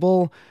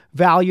 tangible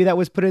value that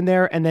was put in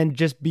there. And then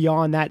just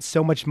beyond that,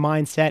 so much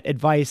mindset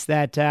advice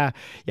that,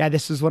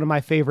 this was one of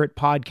my favorite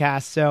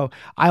podcasts. So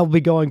I'll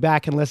be going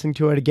back and listening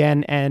to it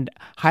again, and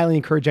highly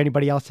encourage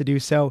anybody else to do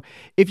so.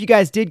 If you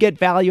guys did get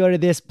value out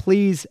of this,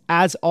 please,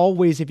 as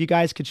always, if you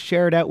guys could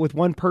share it out with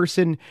one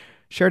person,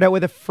 share it out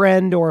with a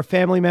friend or a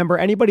family member,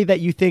 anybody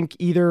that you think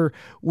either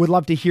would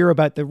love to hear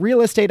about the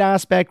real estate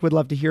aspect, would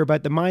love to hear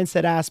about the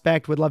mindset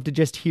aspect, would love to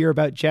just hear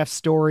about Jeff's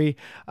story.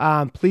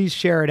 Please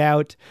share it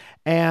out.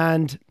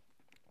 And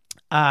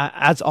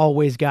as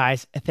always,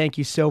 guys, thank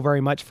you so very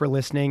much for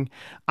listening.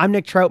 I'm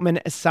Nick Troutman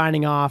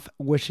signing off,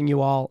 wishing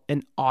you all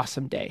an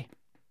awesome day.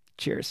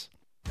 Cheers.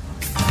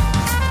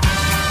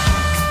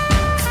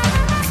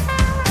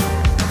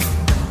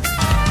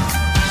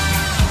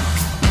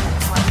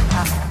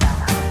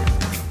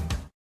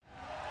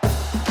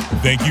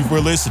 Thank you for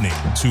listening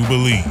to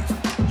Believe.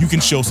 You can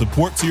show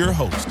support to your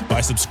host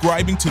by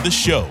subscribing to the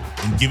show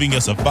and giving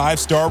us a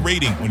 5-star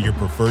rating on your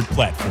preferred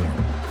platform.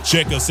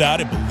 Check us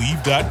out at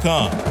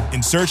Believe.com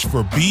and search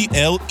for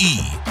BLEAV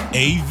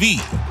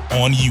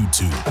on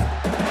YouTube.